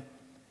lunch, and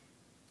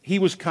he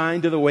was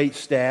kind to the wait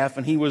staff,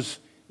 and he was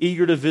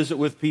eager to visit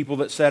with people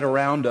that sat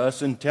around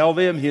us and tell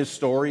them his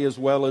story as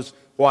well as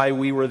why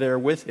we were there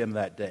with him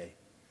that day.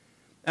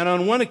 And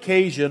on one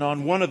occasion,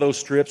 on one of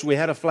those trips, we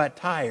had a flat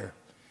tire.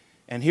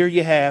 And here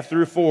you have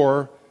 3 or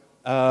 4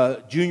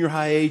 junior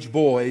high age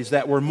boys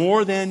that were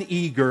more than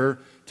eager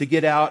to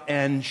get out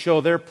and show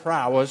their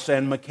prowess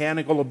and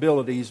mechanical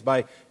abilities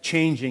by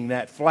changing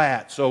that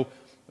flat. So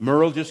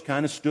Merle just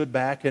kind of stood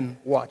back and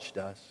watched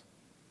us.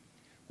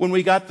 When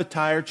we got the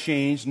tire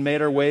changed and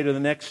made our way to the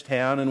next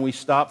town and we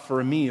stopped for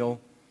a meal,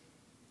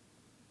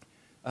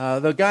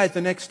 the guy at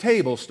the next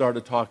table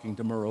started talking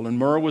to Merle, and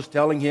Merle was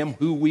telling him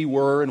who we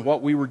were and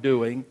what we were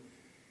doing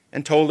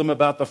and told him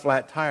about the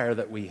flat tire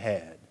that we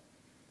had.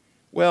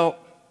 Well,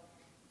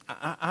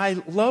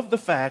 I love the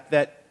fact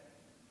that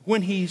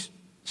when he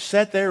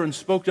sat there and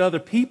spoke to other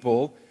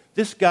people,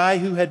 this guy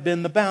who had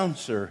been the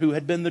bouncer, who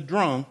had been the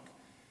drunk,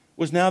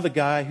 was now the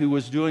guy who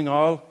was doing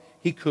all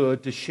he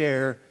could to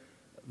share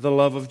the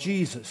love of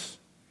Jesus.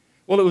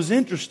 Well, it was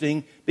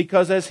interesting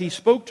because as he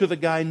spoke to the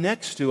guy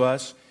next to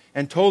us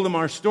and told him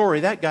our story,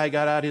 that guy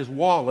got out his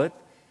wallet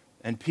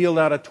and peeled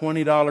out a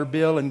 $20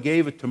 bill and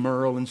gave it to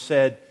Merle and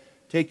said,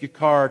 "Take your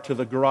car to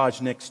the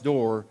garage next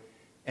door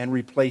and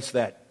replace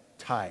that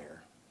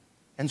tire."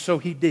 And so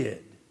he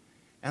did.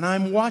 And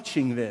I'm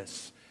watching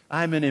this.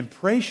 I'm an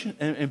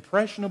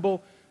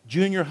impressionable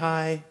junior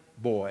high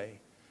boy.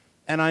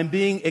 And I'm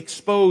being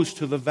exposed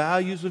to the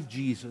values of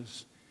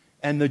Jesus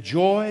and the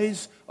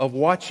joys of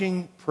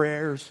watching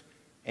prayers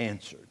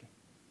answered.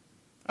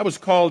 I was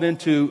called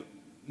into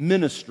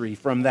ministry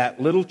from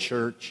that little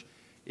church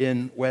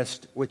in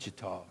West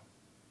Wichita.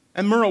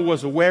 And Merle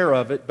was aware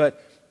of it,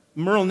 but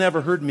Merle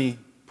never heard me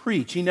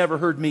preach. He never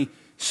heard me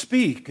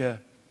speak.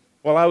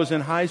 While I was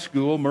in high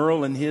school,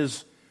 Merle and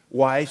his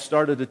wife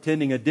started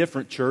attending a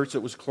different church that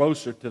was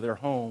closer to their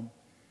home.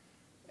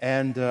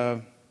 And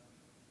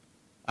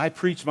I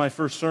preached my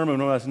first sermon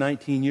when I was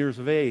 19 years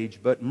of age,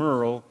 but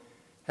Merle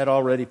had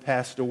already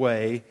passed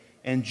away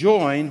and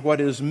joined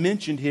what is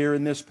mentioned here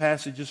in this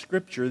passage of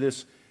Scripture,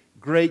 this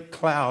great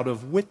cloud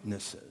of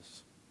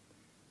witnesses.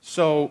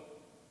 So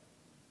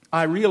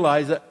I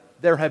realize that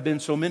there have been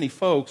so many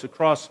folks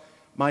across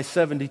my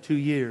 72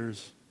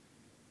 years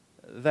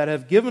that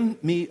have given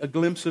me a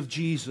glimpse of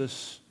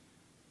Jesus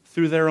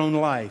through their own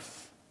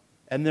life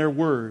and their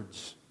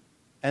words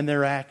and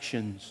their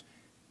actions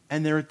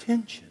and their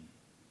attention.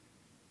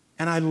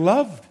 And I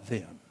loved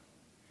them,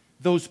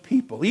 those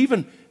people.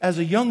 Even as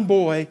a young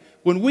boy,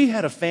 when we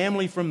had a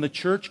family from the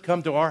church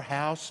come to our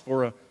house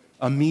for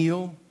a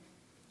meal,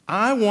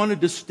 I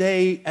wanted to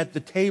stay at the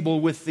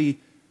table with the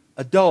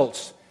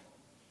adults.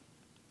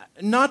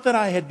 Not that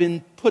I had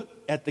been put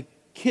at the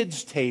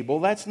kids' table.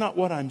 That's not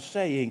what I'm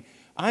saying.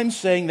 I'm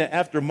saying that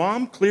after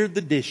Mom cleared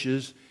the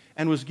dishes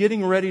and was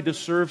getting ready to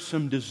serve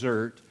some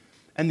dessert,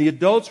 and the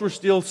adults were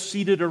still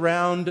seated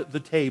around the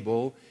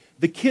table,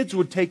 the kids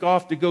would take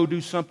off to go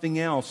do something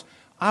else.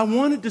 I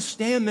wanted to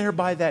stand there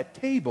by that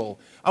table.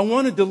 I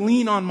wanted to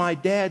lean on my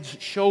dad's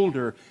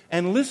shoulder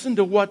and listen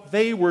to what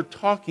they were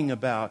talking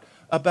about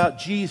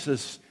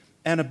Jesus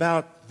and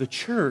about the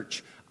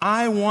church.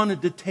 I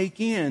wanted to take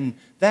in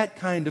that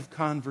kind of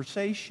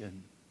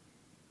conversation.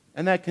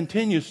 And that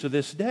continues to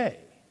this day.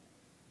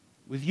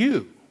 With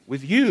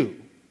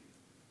you.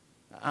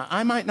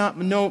 I might not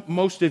know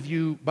most of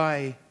you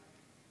by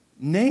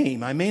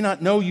name. I may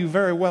not know you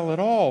very well at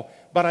all,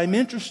 but I'm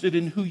interested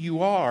in who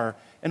you are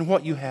and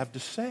what you have to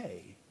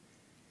say.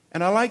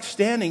 And I like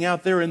standing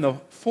out there in the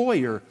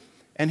foyer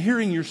and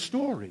hearing your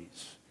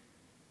stories,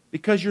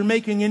 because you're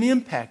making an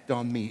impact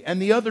on me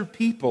and the other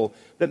people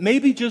that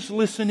maybe just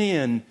listen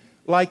in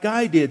like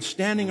I did,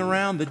 standing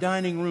around the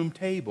dining room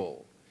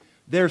table.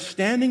 They're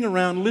standing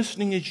around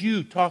listening as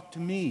you talk to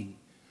me,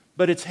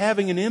 but it's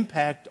having an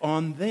impact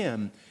on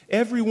them.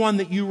 Everyone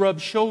that you rub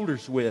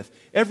shoulders with,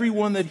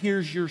 everyone that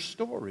hears your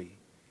story.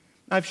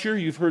 I'm sure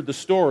you've heard the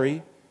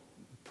story,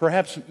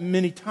 perhaps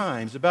many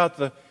times, about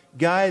the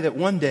guy that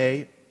one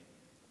day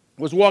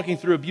was walking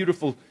through a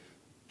beautiful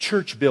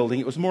church building.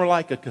 It was more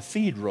like a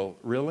cathedral,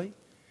 really.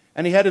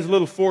 And he had his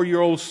little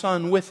 4-year-old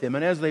son with him.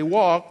 And as they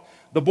walked,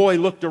 the boy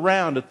looked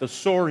around at the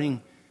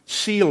soaring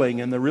ceiling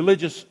and the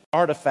religious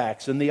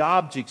artifacts and the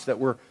objects that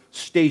were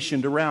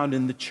stationed around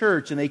in the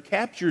church, and they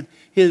captured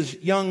his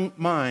young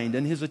mind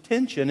and his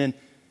attention.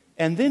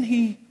 And then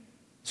he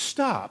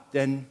stopped,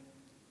 and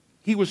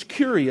he was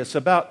curious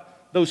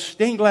about those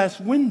stained glass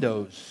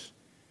windows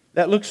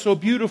that looked so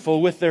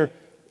beautiful with their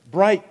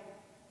bright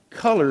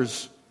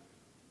colors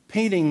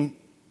painting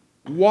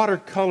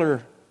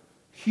watercolor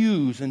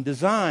hues and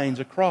designs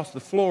across the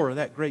floor of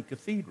that great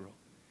cathedral.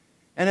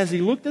 And as he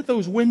looked at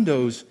those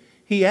windows,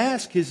 he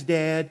asked his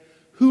dad,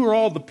 "Who are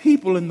all the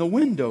people in the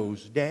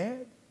windows,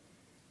 Dad?"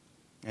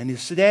 And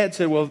his dad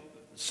said, "Well,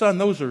 son,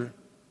 those are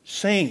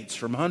saints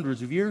from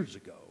hundreds of years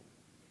ago."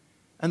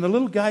 And the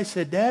little guy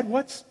said, "Dad,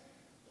 what's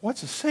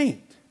a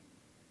saint?"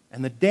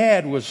 And the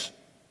dad was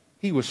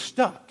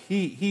stuck.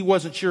 He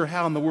wasn't sure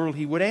how in the world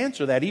he would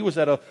answer that. He was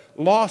at a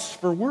loss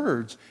for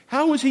words.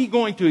 How was he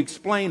going to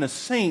explain a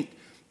saint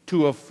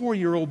to a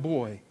 4-year-old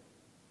boy?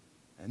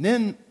 And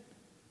then,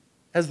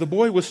 as the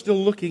boy was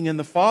still looking and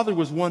the father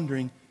was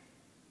wondering,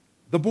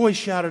 the boy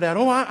shouted out,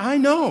 "Oh, I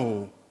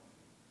know.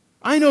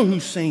 I know who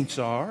saints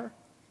are.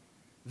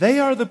 They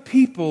are the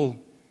people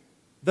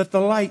that the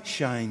light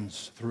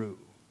shines through."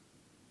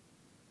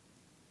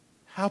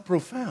 How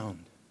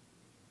profound.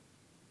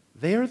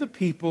 They are the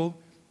people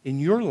in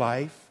your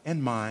life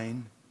and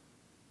mine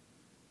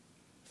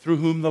through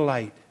whom the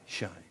light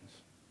shines.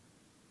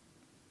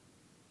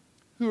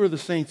 Who are the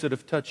saints that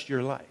have touched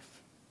your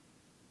life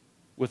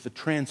with the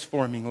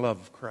transforming love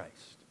of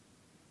Christ?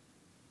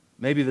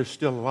 Maybe they're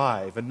still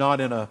alive and not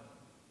in a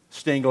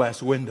stained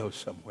glass window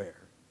somewhere.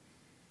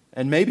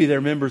 And maybe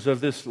they're members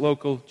of this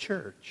local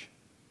church.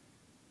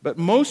 But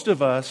most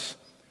of us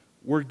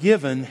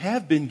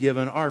have been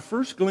given our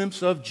first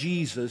glimpse of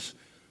Jesus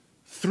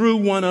through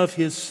one of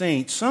his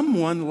saints,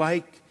 someone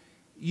like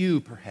you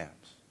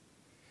perhaps.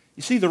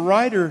 You see, the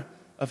writer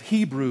of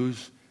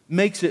Hebrews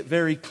makes it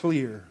very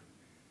clear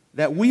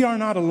that we are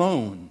not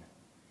alone,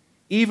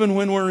 even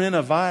when we're in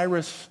a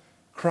virus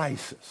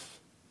crisis.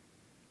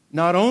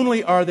 Not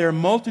only are there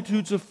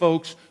multitudes of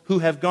folks who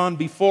have gone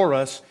before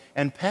us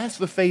and passed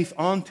the faith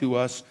on to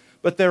us,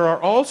 but there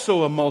are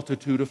also a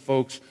multitude of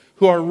folks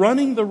who are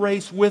running the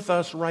race with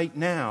us right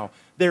now.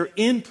 They're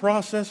in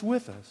process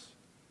with us.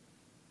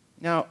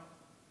 Now,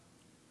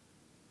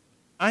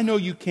 I know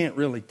you can't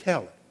really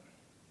tell it.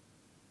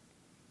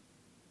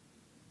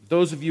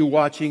 Those of you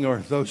watching or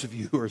those of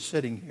you who are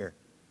sitting here.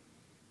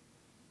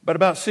 But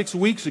about 6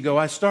 weeks ago,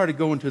 I started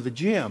going to the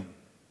gym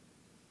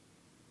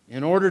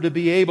in order to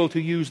be able to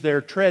use their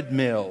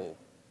treadmill.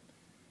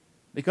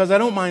 Because I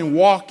don't mind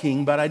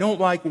walking, but I don't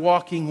like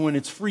walking when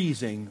it's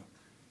freezing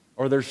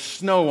or there's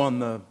snow on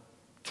the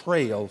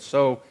trail.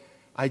 So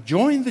I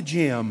joined the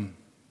gym.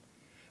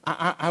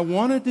 I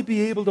wanted to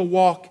be able to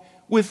walk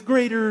with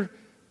greater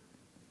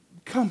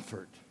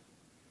comfort.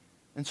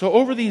 And so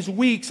over these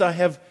weeks, I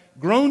have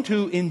grown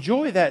to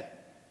enjoy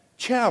that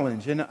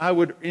challenge. And I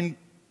would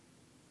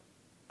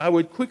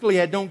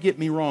quickly, don't get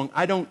me wrong,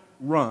 I don't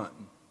run.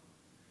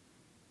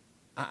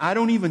 I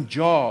don't even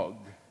jog.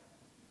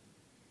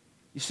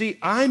 You see,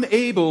 I'm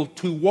able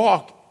to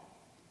walk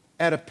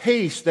at a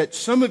pace that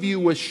some of you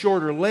with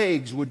shorter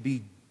legs would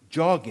be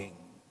jogging.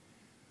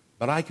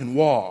 But I can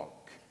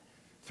walk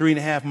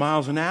 3.5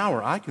 miles an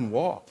hour. I can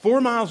walk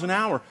 4 miles an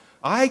hour.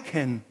 I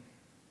can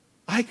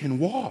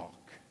walk.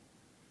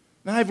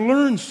 Now, I've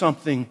learned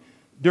something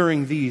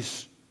during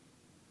these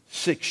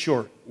 6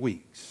 short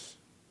weeks.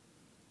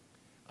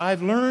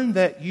 I've learned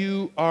that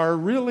you are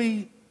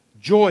really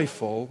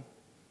joyful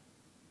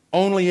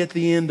only at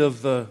the end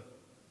of the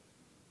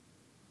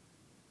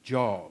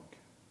jog.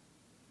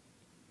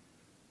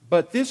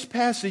 But this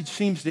passage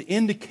seems to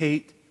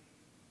indicate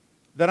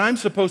that I'm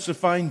supposed to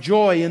find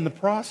joy in the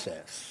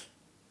process,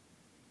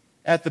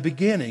 at the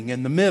beginning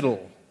and the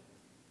middle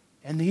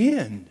and the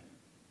end.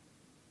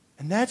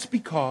 And that's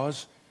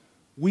because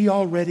we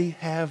already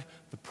have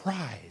the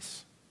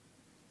prize.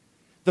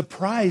 The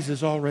prize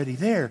is already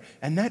there,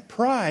 and that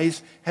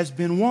prize has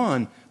been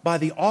won by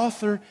the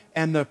author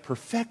and the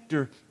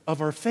perfecter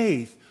of our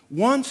faith.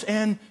 Once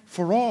and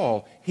for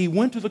all, He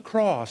went to the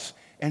cross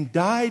and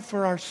died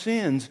for our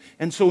sins.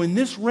 And so in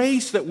this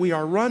race that we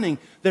are running,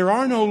 there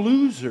are no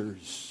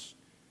losers,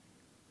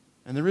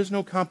 and there is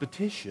no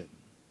competition.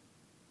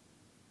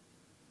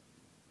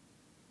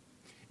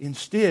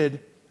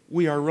 Instead,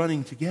 we are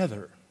running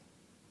together.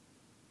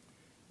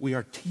 We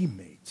are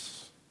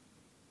teammates.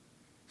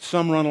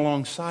 Some run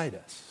alongside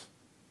us,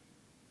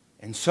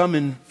 and some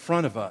in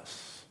front of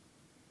us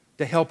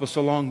to help us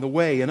along the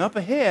way. And up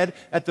ahead,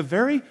 at the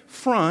very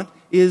front,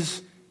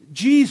 is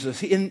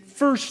Jesus in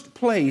first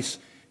place,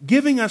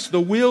 giving us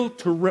the will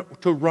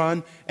to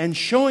run and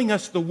showing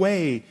us the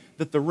way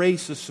that the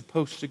race is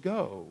supposed to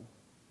go.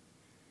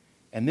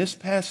 And this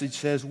passage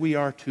says we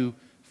are to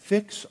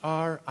fix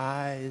our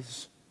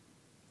eyes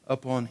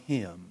upon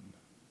Him.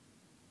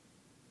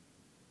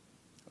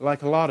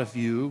 Like a lot of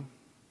you,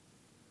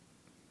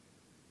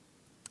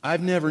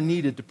 I've never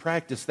needed to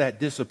practice that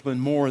discipline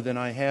more than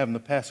I have in the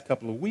past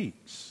couple of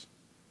weeks.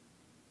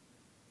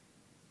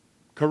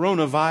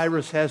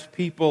 Coronavirus has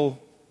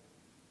people,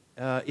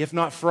 if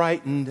not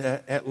frightened,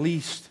 at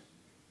least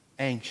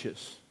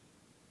anxious.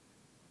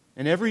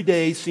 And every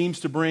day seems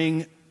to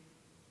bring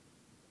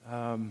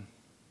a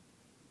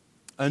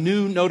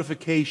new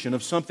notification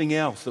of something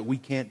else that we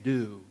can't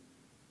do.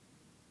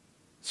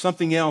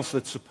 Something else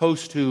that's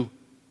supposed to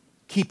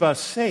keep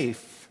us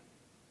safe.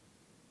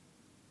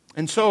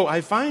 And so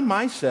I find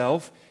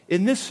myself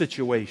in this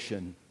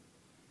situation.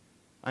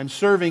 I'm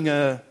serving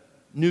a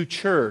new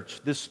church,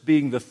 this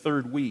being the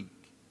 3rd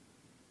week.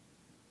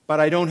 But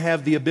I don't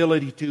have the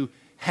ability to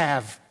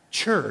have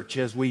church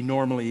as we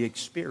normally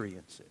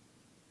experience it.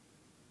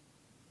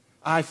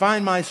 I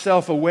find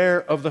myself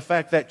aware of the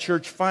fact that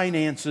church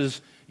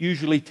finances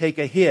usually take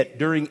a hit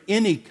during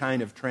any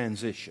kind of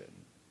transition.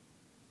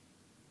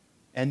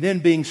 And then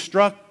being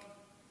struck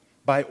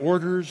by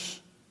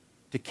orders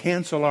to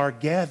cancel our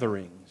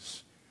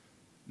gatherings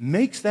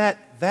makes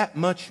that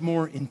much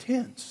more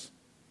intense.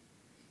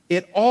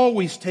 It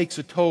always takes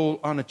a toll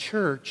on a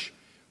church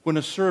when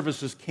a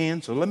service is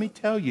canceled. Let me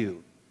tell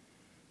you,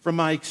 from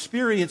my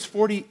experience,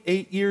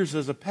 48 years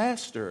as a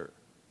pastor,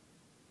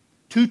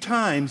 2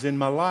 times in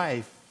my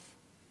life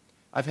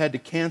I've had to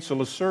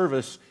cancel a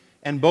service,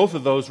 and both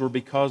of those were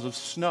because of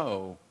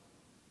snow.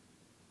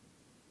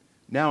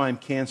 Now I'm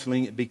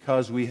canceling it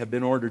because we have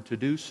been ordered to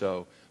do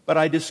so. But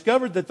I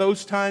discovered that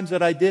those times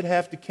that I did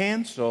have to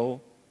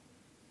cancel,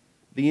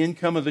 the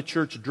income of the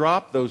church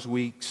dropped those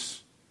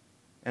weeks,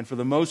 and for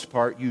the most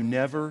part, you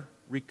never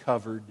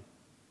recovered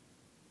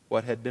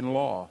what had been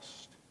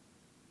lost.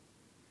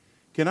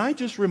 Can I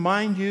just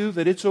remind you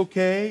that it's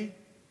okay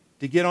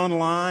to get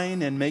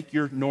online and make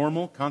your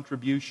normal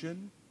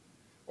contribution?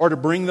 Or to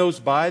bring those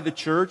by the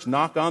church,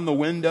 knock on the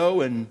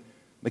window, and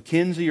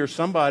Mackenzie or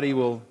somebody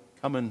will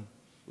come and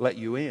let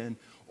you in.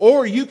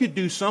 Or you could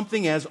do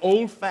something as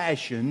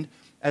old-fashioned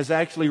as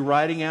actually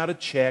writing out a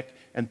check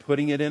and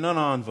putting it in an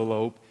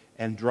envelope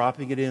and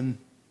dropping it in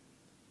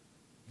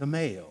the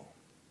mail.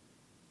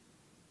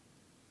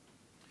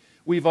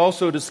 We've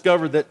also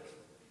discovered that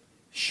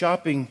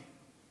shopping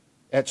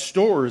at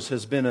stores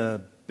has been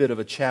a bit of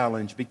a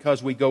challenge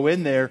because we go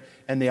in there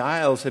and the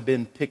aisles have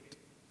been picked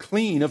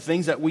clean of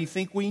things that we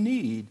think we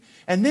need.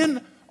 And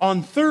then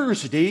on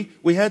Thursday,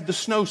 we had the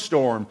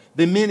snowstorm,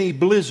 the mini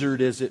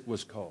blizzard as it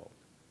was called.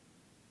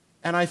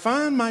 And I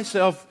found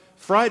myself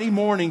Friday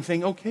morning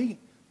thinking, okay,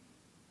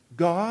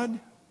 God,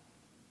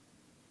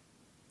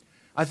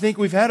 I think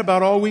we've had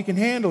about all we can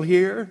handle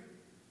here.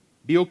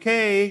 Be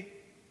okay.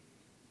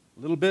 A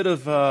little bit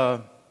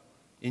of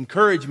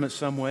encouragement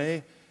some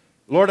way.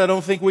 Lord, I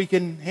don't think we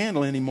can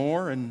handle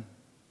anymore. And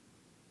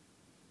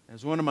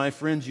as one of my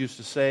friends used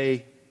to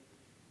say,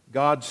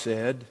 God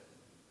said,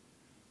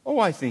 oh,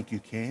 I think you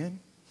can.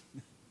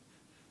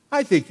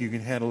 I think you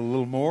can handle a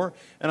little more.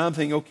 And I'm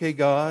thinking, okay,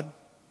 God,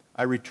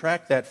 I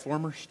retract that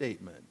former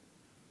statement.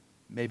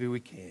 Maybe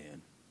we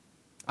can.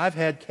 I've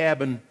had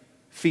cabin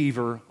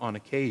fever on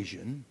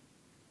occasion,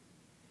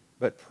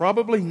 but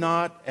probably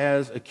not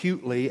as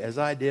acutely as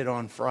I did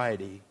on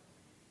Friday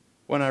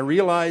when I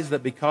realized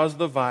that because of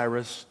the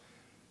virus,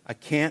 I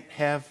can't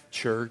have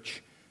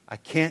church. I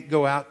can't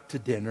go out to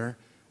dinner.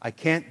 I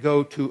can't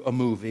go to a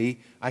movie.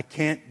 I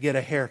can't get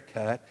a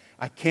haircut.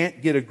 I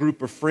can't get a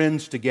group of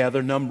friends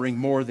together numbering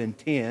more than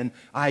 10.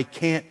 I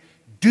can't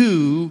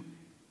do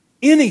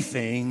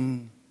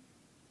anything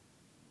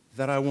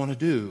that I want to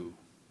do.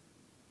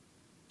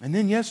 And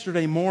then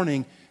yesterday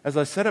morning, as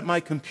I set up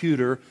my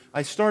computer,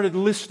 I started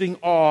listing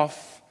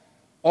off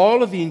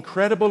all of the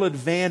incredible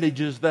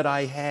advantages that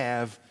I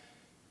have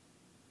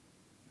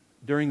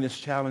during this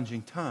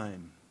challenging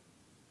time.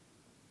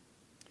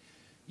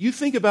 You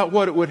think about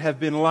what it would have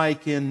been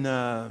like in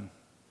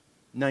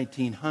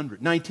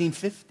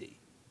 1950.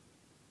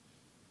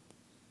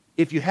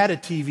 If you had a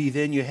TV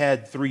then, you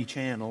had 3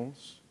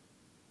 channels.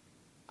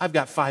 I've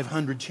got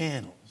 500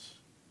 channels.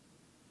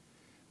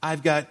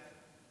 I've got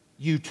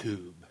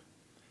YouTube.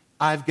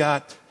 I've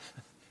got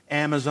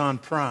Amazon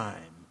Prime.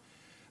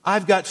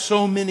 I've got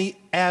so many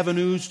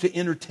avenues to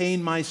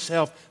entertain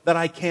myself that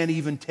I can't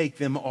even take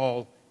them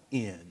all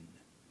in.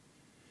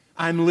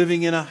 I'm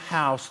living in a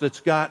house that's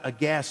got a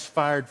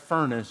gas-fired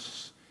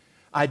furnace.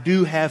 I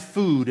do have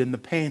food in the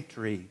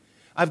pantry.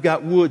 I've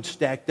got wood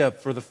stacked up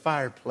for the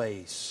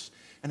fireplace.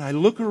 And I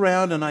look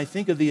around and I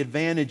think of the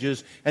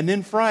advantages. And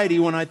then Friday,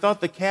 when I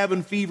thought the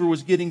cabin fever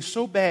was getting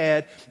so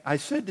bad, I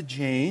said to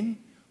Jane,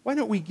 why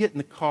don't we get in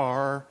the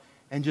car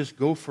and just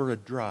go for a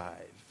drive?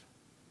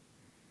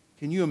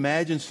 Can you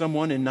imagine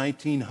someone in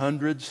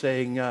 1900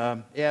 saying,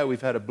 yeah,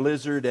 we've had a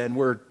blizzard and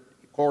we're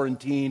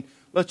quarantined.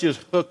 Let's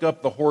just hook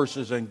up the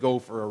horses and go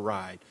for a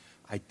ride.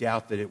 I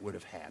doubt that it would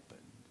have happened.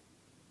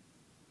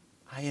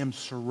 I am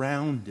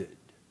surrounded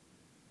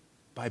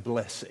by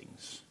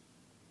blessings.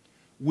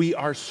 We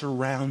are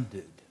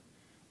surrounded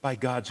by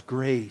God's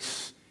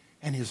grace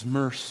and His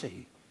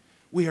mercy.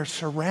 We are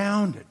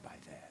surrounded by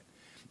that.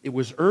 It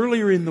was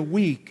earlier in the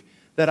week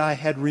that I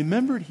had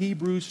remembered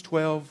Hebrews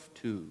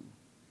 12:2.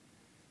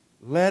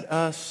 Let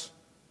us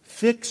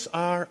fix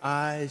our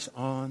eyes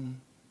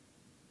on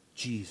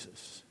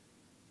Jesus.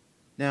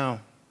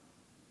 Now,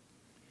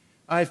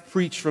 I've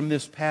preached from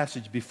this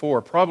passage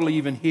before, probably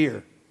even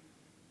here,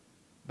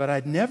 but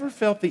I'd never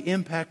felt the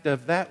impact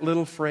of that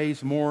little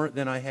phrase more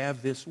than I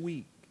have this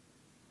week.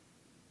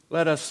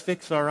 Let us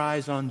fix our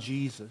eyes on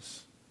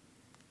Jesus.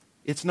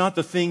 It's not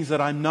the things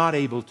that I'm not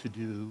able to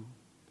do,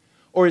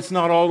 or it's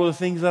not all of the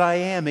things that I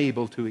am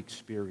able to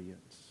experience.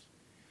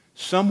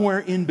 Somewhere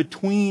in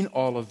between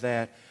all of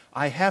that,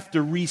 I have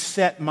to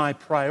reset my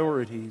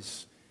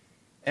priorities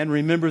and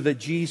remember that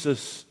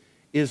Jesus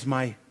is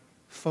my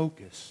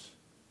focus.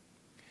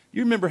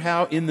 You remember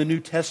how in the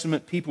New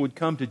Testament people would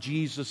come to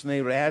Jesus and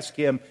they would ask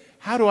Him,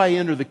 how do I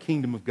enter the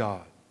kingdom of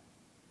God?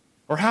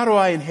 Or how do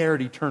I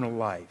inherit eternal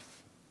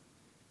life?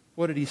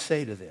 What did He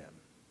say to them?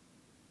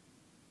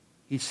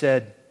 He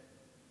said,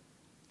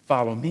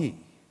 follow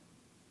me.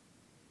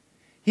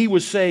 He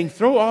was saying,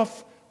 throw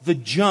off the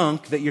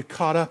junk that you're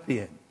caught up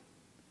in.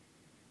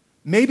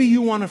 Maybe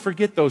you want to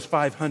forget those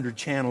 500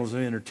 channels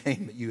of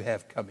entertainment you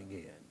have coming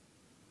in.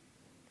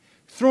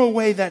 Throw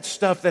away that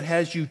stuff that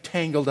has you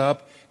tangled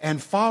up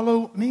and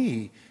follow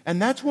me.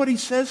 And that's what He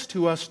says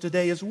to us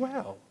today as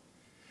well.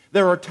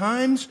 There are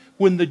times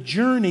when the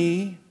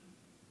journey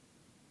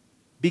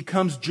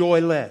becomes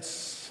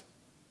joyless.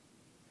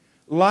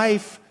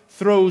 Life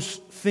throws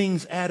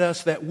things at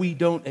us that we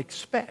don't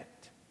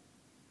expect.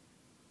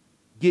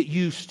 Get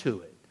used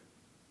to it.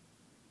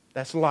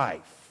 That's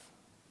life.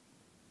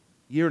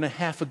 A year and a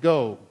half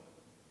ago,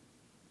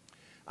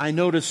 I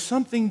noticed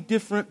something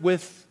different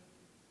with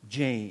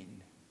Jane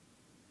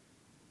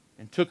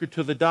and took her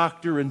to the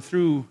doctor, and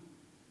through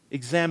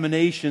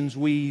examinations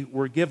we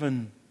were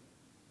given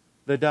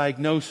the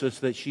diagnosis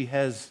that she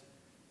has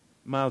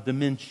mild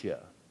dementia.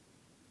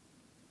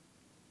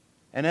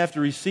 And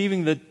after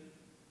receiving the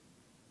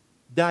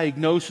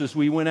diagnosis,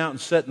 we went out and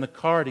sat in the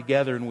car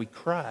together and we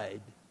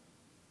cried.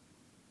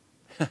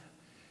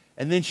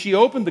 And then she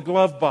opened the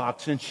glove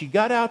box and she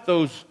got out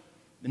those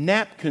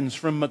napkins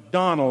from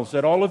McDonald's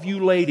that all of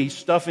you ladies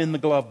stuff in the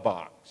glove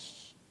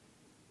box.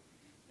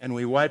 And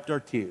we wiped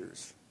our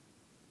tears.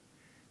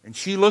 And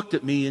she looked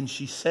at me and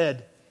she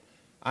said,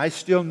 I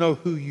still know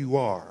who you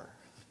are.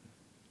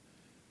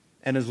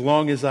 And as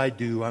long as I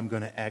do, I'm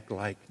going to act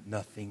like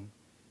nothing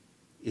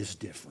is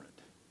different.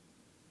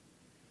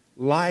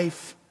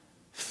 Life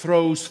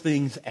throws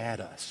things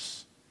at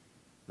us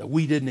that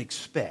we didn't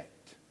expect.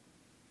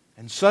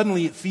 And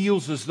suddenly it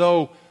feels as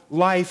though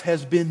life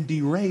has been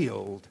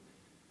derailed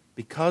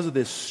because of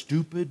this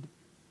stupid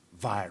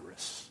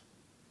virus.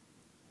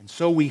 And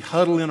so we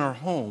huddle in our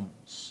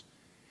homes.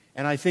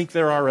 And I think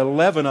there are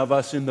 11 of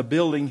us in the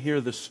building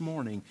here this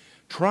morning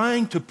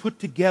trying to put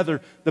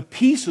together the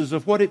pieces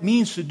of what it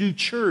means to do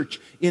church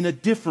in a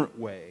different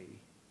way.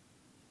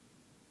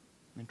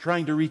 And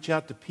trying to reach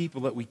out to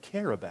people that we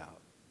care about.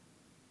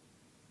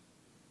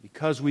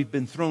 Because we've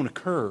been thrown a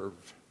curve.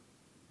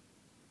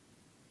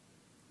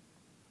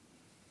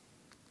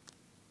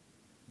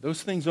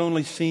 Those things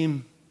only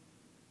seem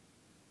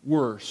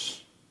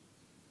worse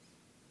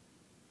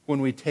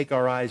when we take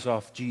our eyes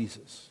off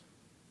Jesus.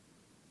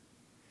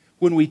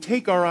 When we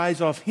take our eyes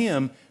off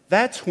Him,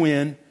 that's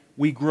when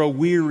we grow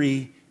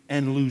weary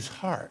and lose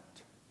heart.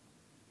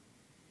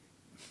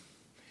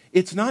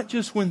 It's not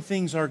just when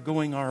things are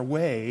going our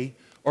way,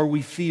 or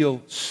we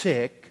feel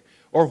sick,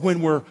 or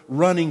when we're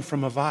running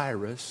from a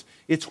virus.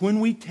 It's when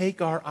we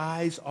take our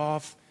eyes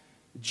off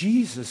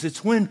Jesus.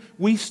 It's when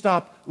we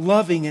stop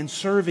loving and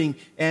serving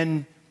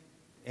and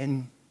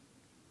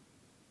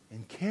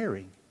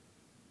caring.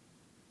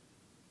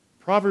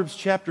 Proverbs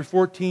chapter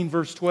 14,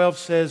 verse 12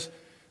 says,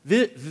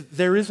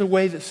 there is a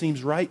way that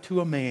seems right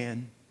to a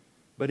man,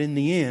 but in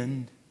the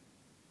end,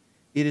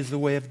 it is the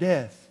way of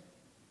death.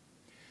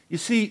 You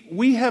see,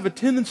 we have a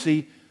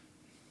tendency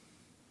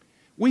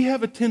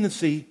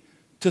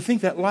to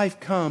think that life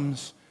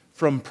comes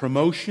from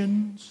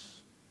promotions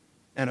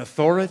and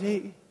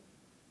authority,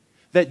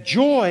 that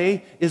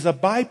joy is a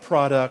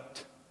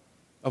byproduct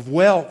of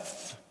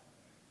wealth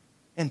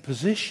and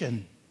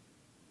position.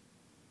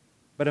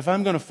 But if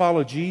I'm going to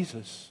follow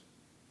Jesus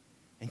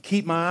and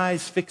keep my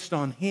eyes fixed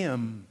on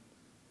Him,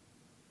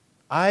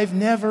 I've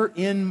never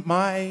in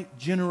my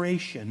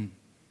generation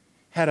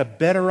had a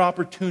better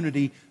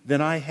opportunity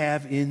than I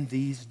have in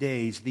these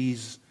days,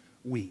 these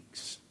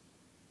weeks.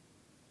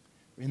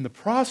 In the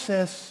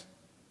process,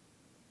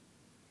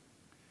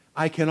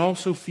 I can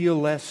also feel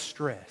less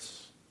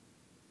stress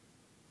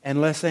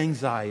and less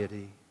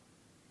anxiety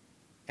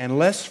and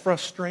less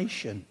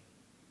frustration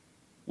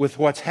with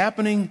what's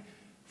happening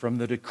from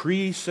the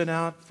decree sent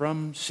out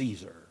from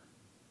Caesar,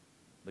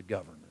 the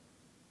government.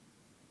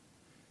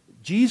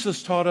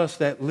 Jesus taught us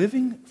that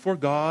living for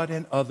God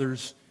and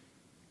others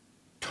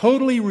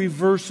totally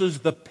reverses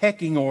the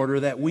pecking order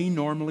that we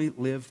normally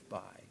live by.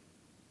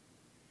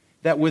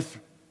 That with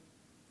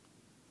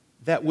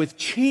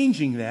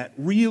changing that,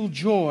 real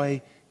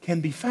joy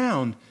can be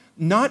found,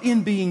 not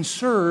in being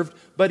served,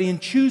 but in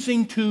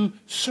choosing to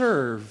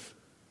serve.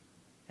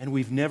 And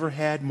we've never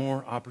had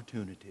more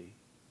opportunity.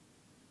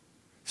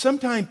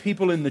 Sometimes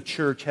people in the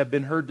church have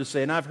been heard to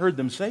say, and I've heard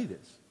them say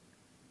this,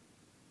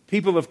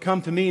 people have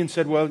come to me and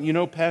said, well, you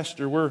know,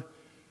 Pastor, we're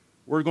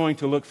going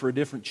to look for a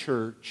different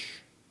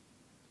church.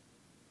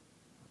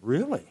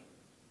 Really?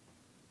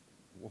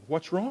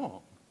 What's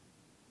wrong?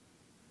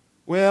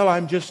 Well,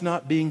 I'm just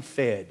not being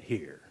fed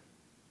here.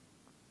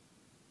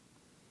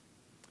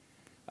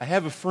 I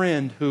have a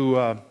friend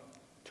who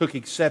took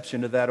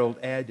exception to that old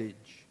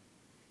adage.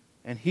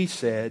 And he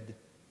said,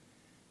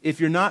 if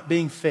you're not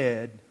being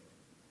fed,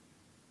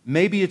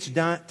 maybe it's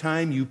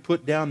time you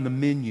put down the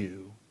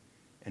menu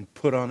and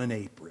put on an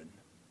apron.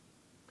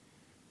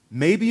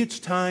 Maybe it's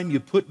time you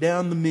put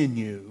down the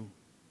menu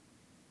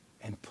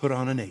and put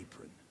on an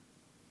apron.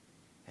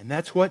 And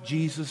that's what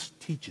Jesus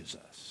teaches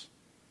us.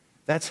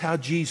 That's how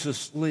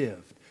Jesus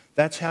lived.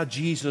 That's how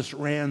Jesus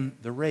ran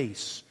the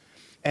race.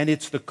 And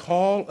it's the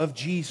call of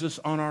Jesus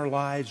on our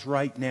lives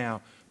right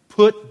now.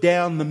 Put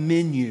down the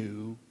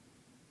menu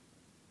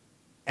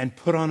and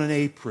put on an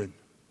apron.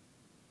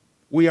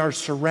 We are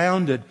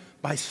surrounded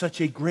by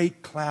such a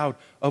great cloud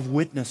of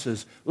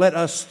witnesses. Let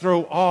us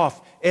throw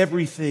off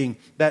everything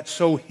that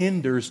so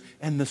hinders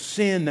and the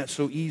sin that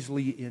so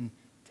easily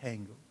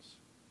entangles.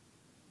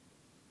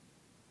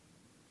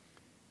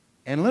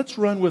 And let's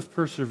run with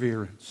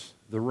perseverance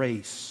the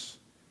race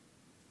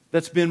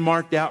that's been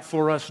marked out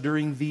for us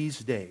during these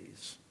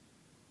days.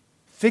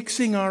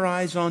 Fixing our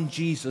eyes on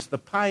Jesus, the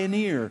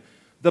pioneer,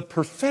 the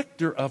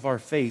perfecter of our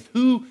faith,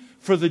 who,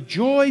 for the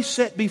joy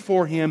set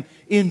before Him,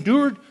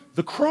 endured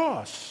the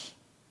cross,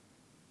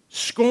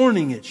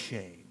 scorning its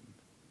shame,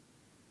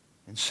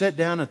 and sat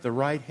down at the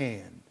right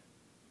hand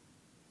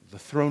of the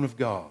throne of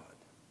God.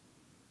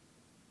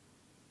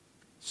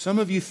 Some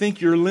of you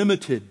think you're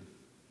limited,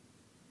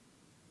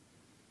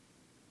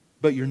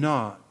 but you're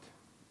not.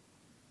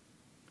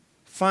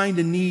 Find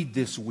a need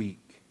this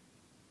week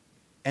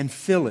and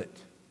fill it.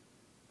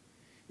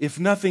 If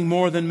nothing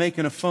more than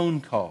making a phone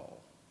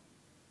call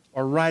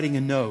or writing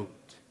a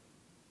note,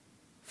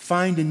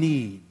 find a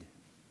need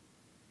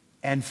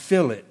and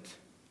fill it.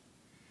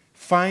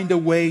 Find a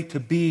way to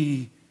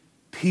be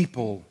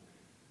people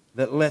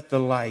that let the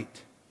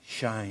light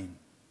shine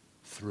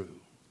through.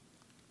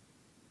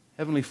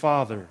 Heavenly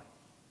Father,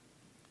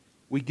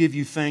 we give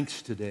you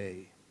thanks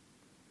today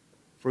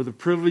for the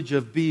privilege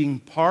of being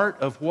part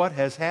of what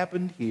has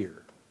happened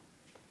here,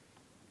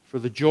 for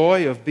the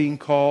joy of being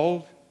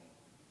called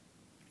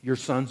your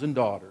sons and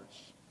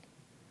daughters,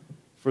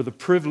 for the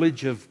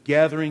privilege of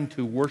gathering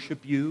to worship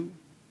you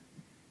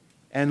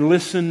and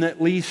listen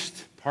at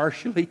least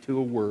partially to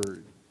a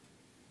word.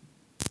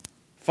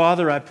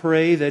 Father, I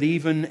pray that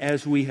even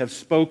as we have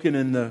spoken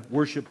and the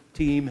worship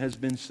team has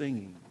been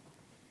singing,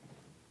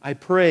 I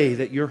pray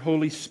that your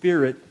Holy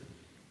Spirit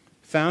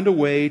found a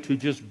way to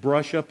just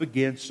brush up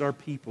against our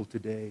people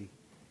today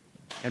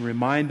and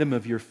remind them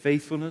of your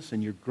faithfulness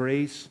and your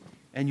grace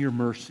and your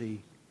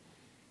mercy.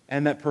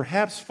 And that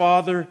perhaps,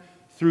 Father,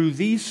 through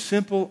these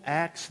simple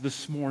acts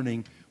this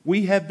morning,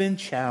 we have been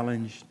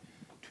challenged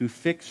to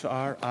fix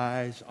our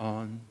eyes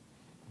on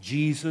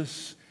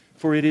Jesus,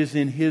 for it is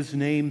in His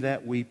name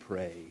that we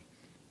pray.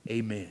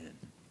 Amen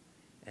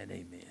and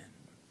amen.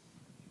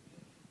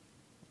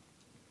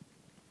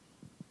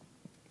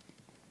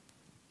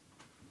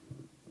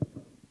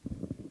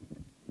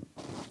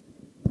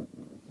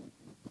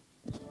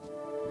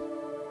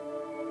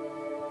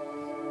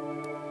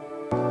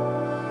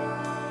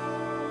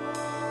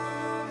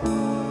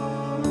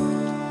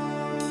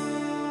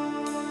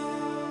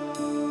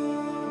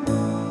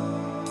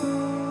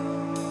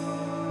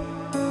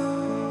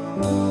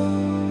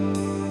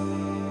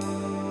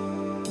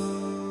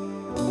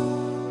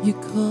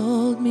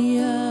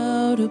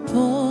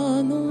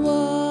 upon the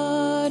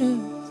waters,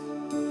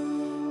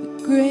 the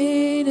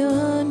great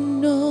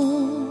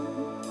unknown,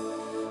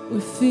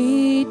 where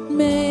feet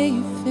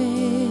may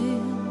fail.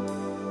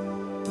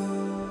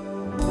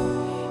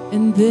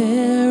 And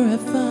there I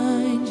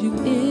find you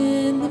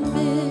in the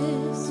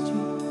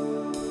mystery,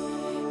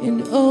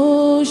 in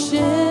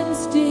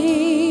oceans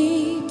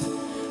deep,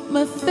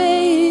 my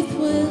faith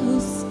will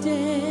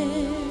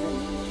stand.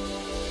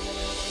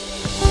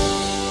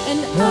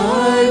 And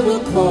I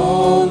will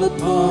call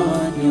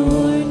upon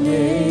your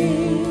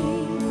name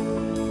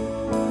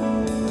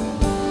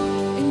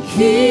and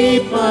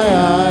keep my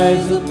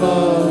eyes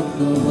above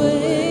the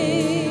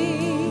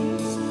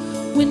waves.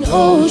 When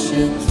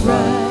oceans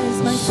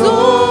rise, my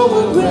soul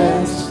will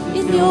rest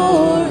in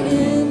your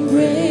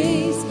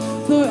embrace,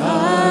 for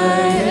I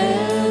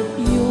am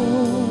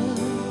yours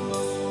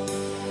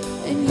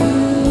and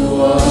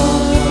you are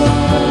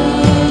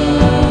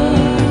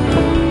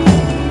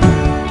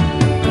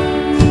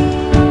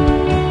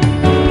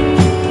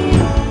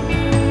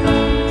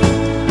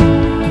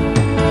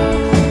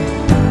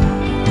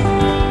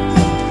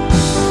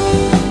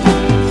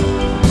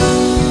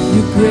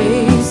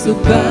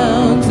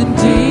abounds in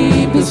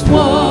deepest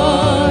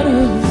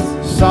waters.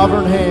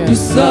 Sovereign hand. Your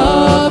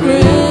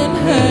sovereign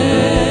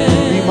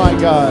hand. Be my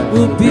God.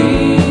 Will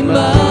be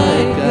my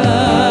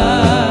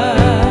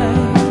guide.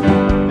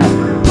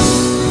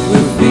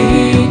 Where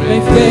feet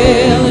may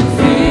fail and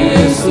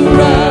fear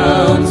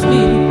surrounds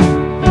me,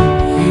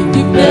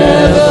 you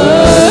never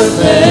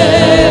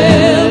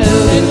fail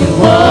and you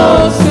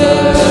won't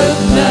serve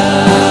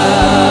now.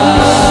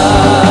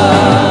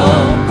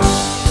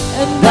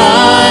 And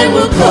I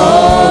will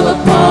call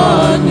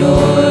upon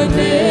your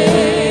name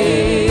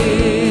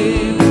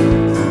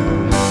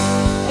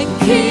and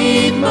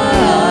keep my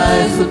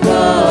eyes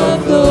above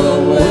the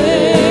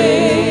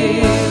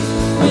waves.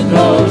 When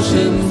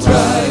oceans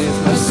rise,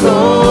 my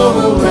soul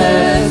will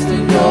rest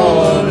in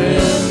your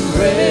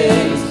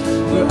embrace,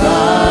 for I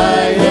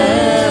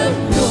am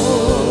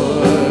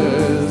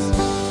yours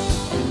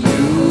and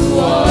you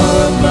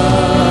are mine.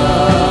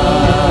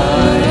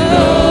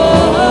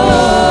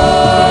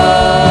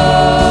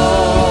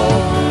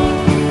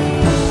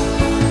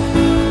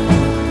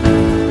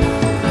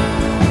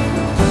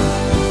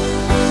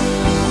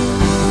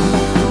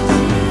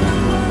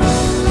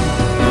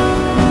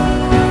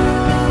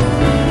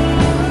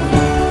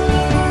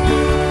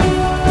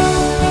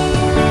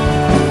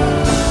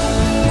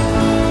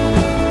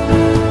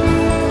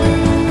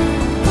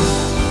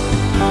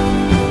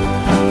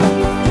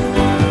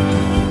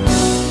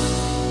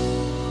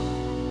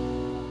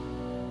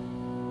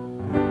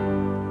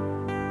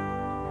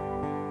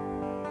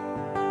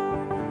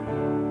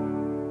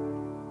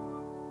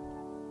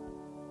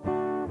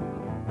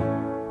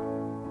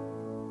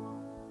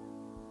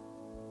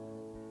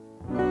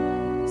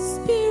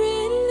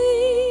 Spirit,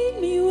 lead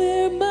me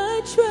where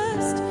my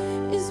trust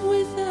is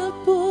without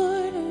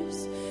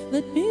borders.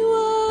 Let me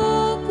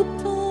walk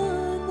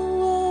upon the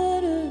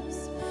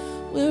waters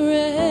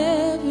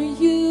wherever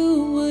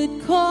you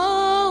would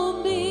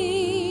call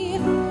me.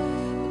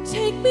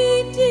 Take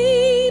me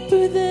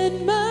deeper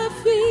than my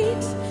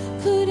feet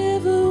could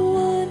ever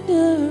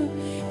wander,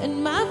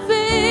 and my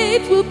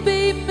faith will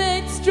be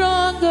made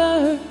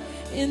stronger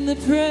in the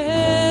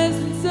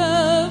presence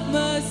of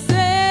my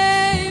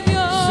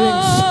Savior.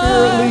 Sing,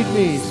 Spirit, lead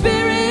me.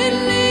 Spirit,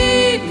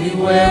 lead me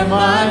where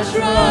my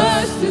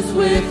trust is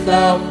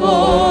without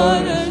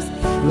borders.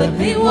 Let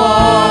me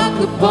walk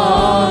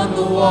upon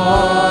the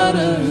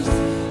waters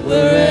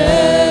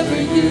wherever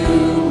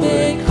you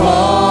may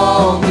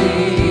call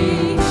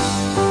me.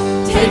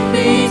 Take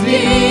me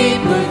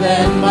deeper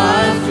than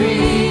my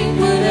feet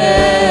could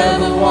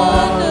ever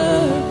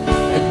wander,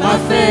 and my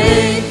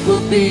faith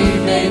will be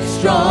made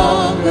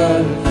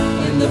stronger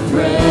in the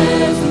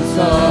presence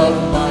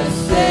of my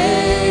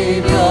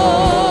Savior.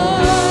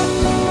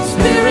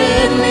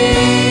 Spirit,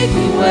 lead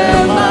me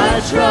where my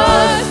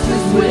trust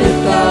is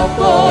without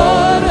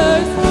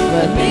borders.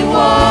 Let me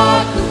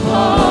walk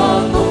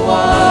upon the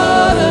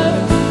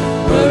waters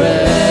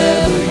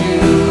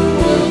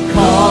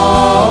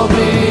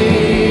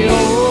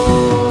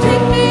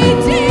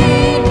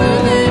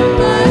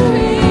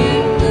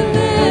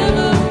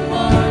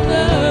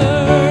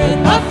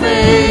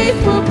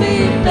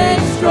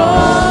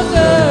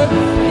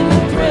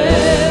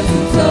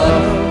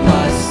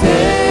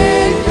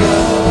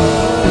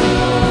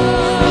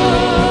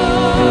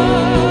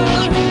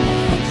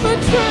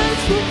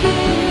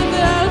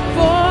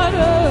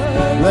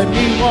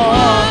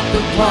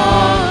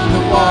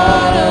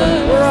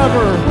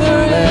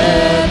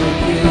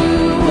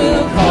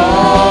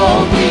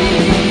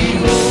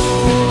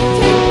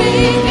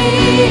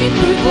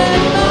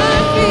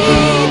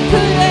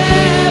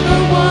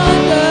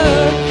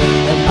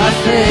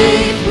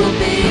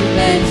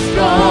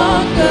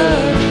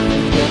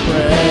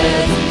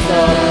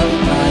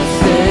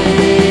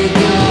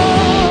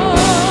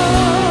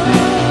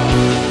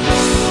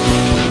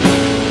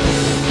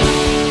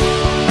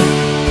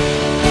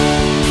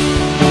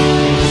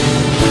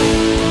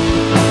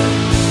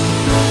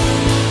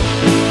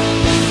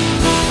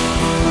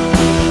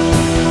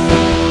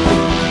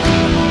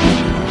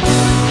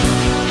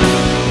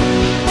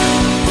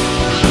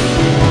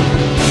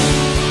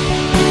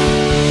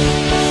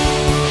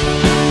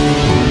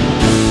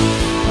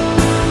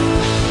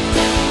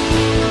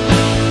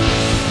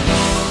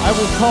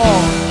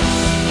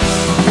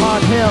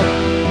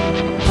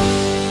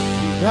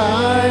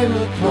I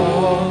will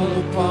call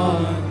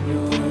upon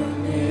your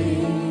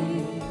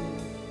name.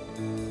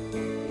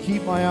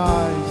 Keep my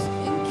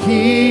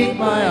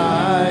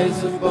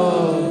eyes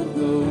above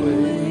the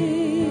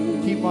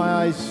waves. Keep my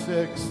eyes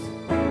fixed.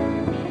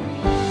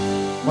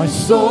 My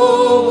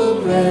soul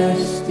will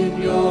rest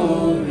in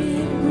your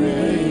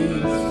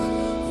embrace,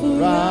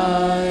 for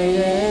I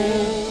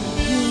am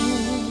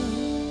yours,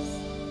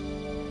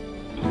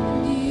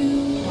 and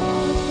you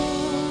are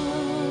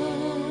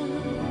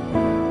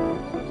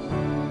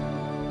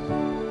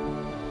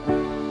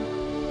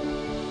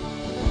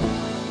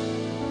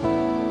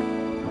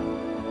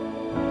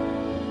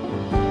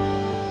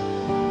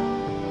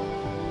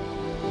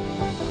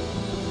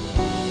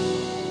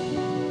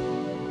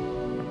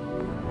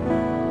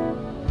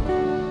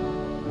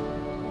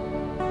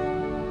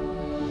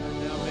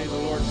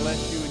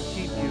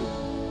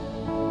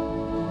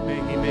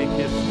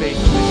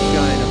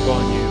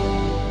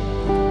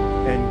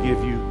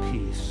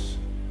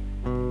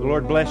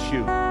Lord bless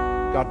you.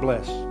 God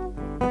bless.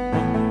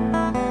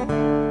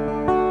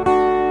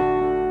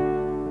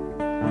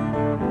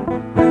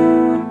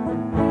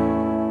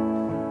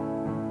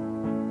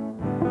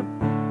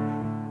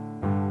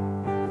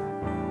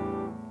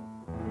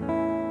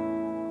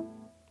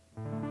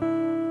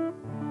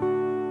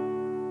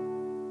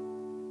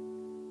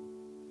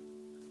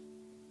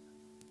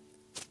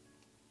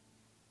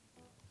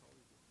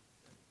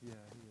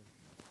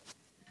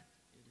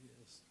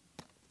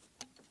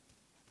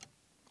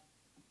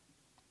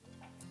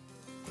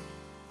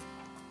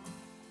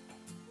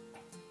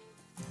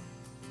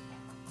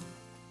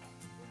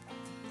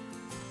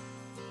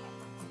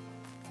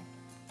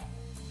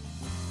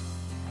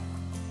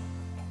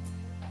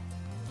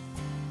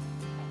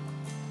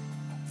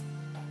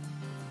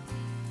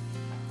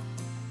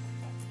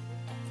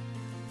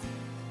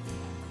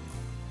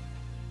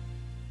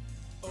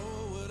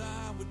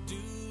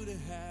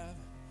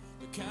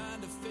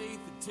 Kind of faith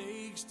it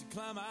takes to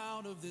climb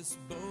out of this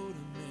boat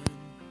I'm in,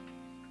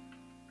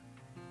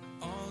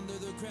 under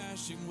the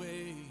crashing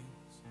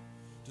waves,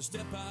 to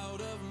step out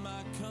of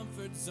my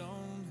comfort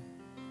zone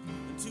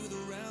into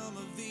the realm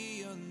of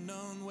the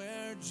unknown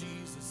where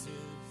Jesus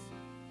is,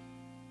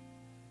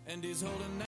 and he's holding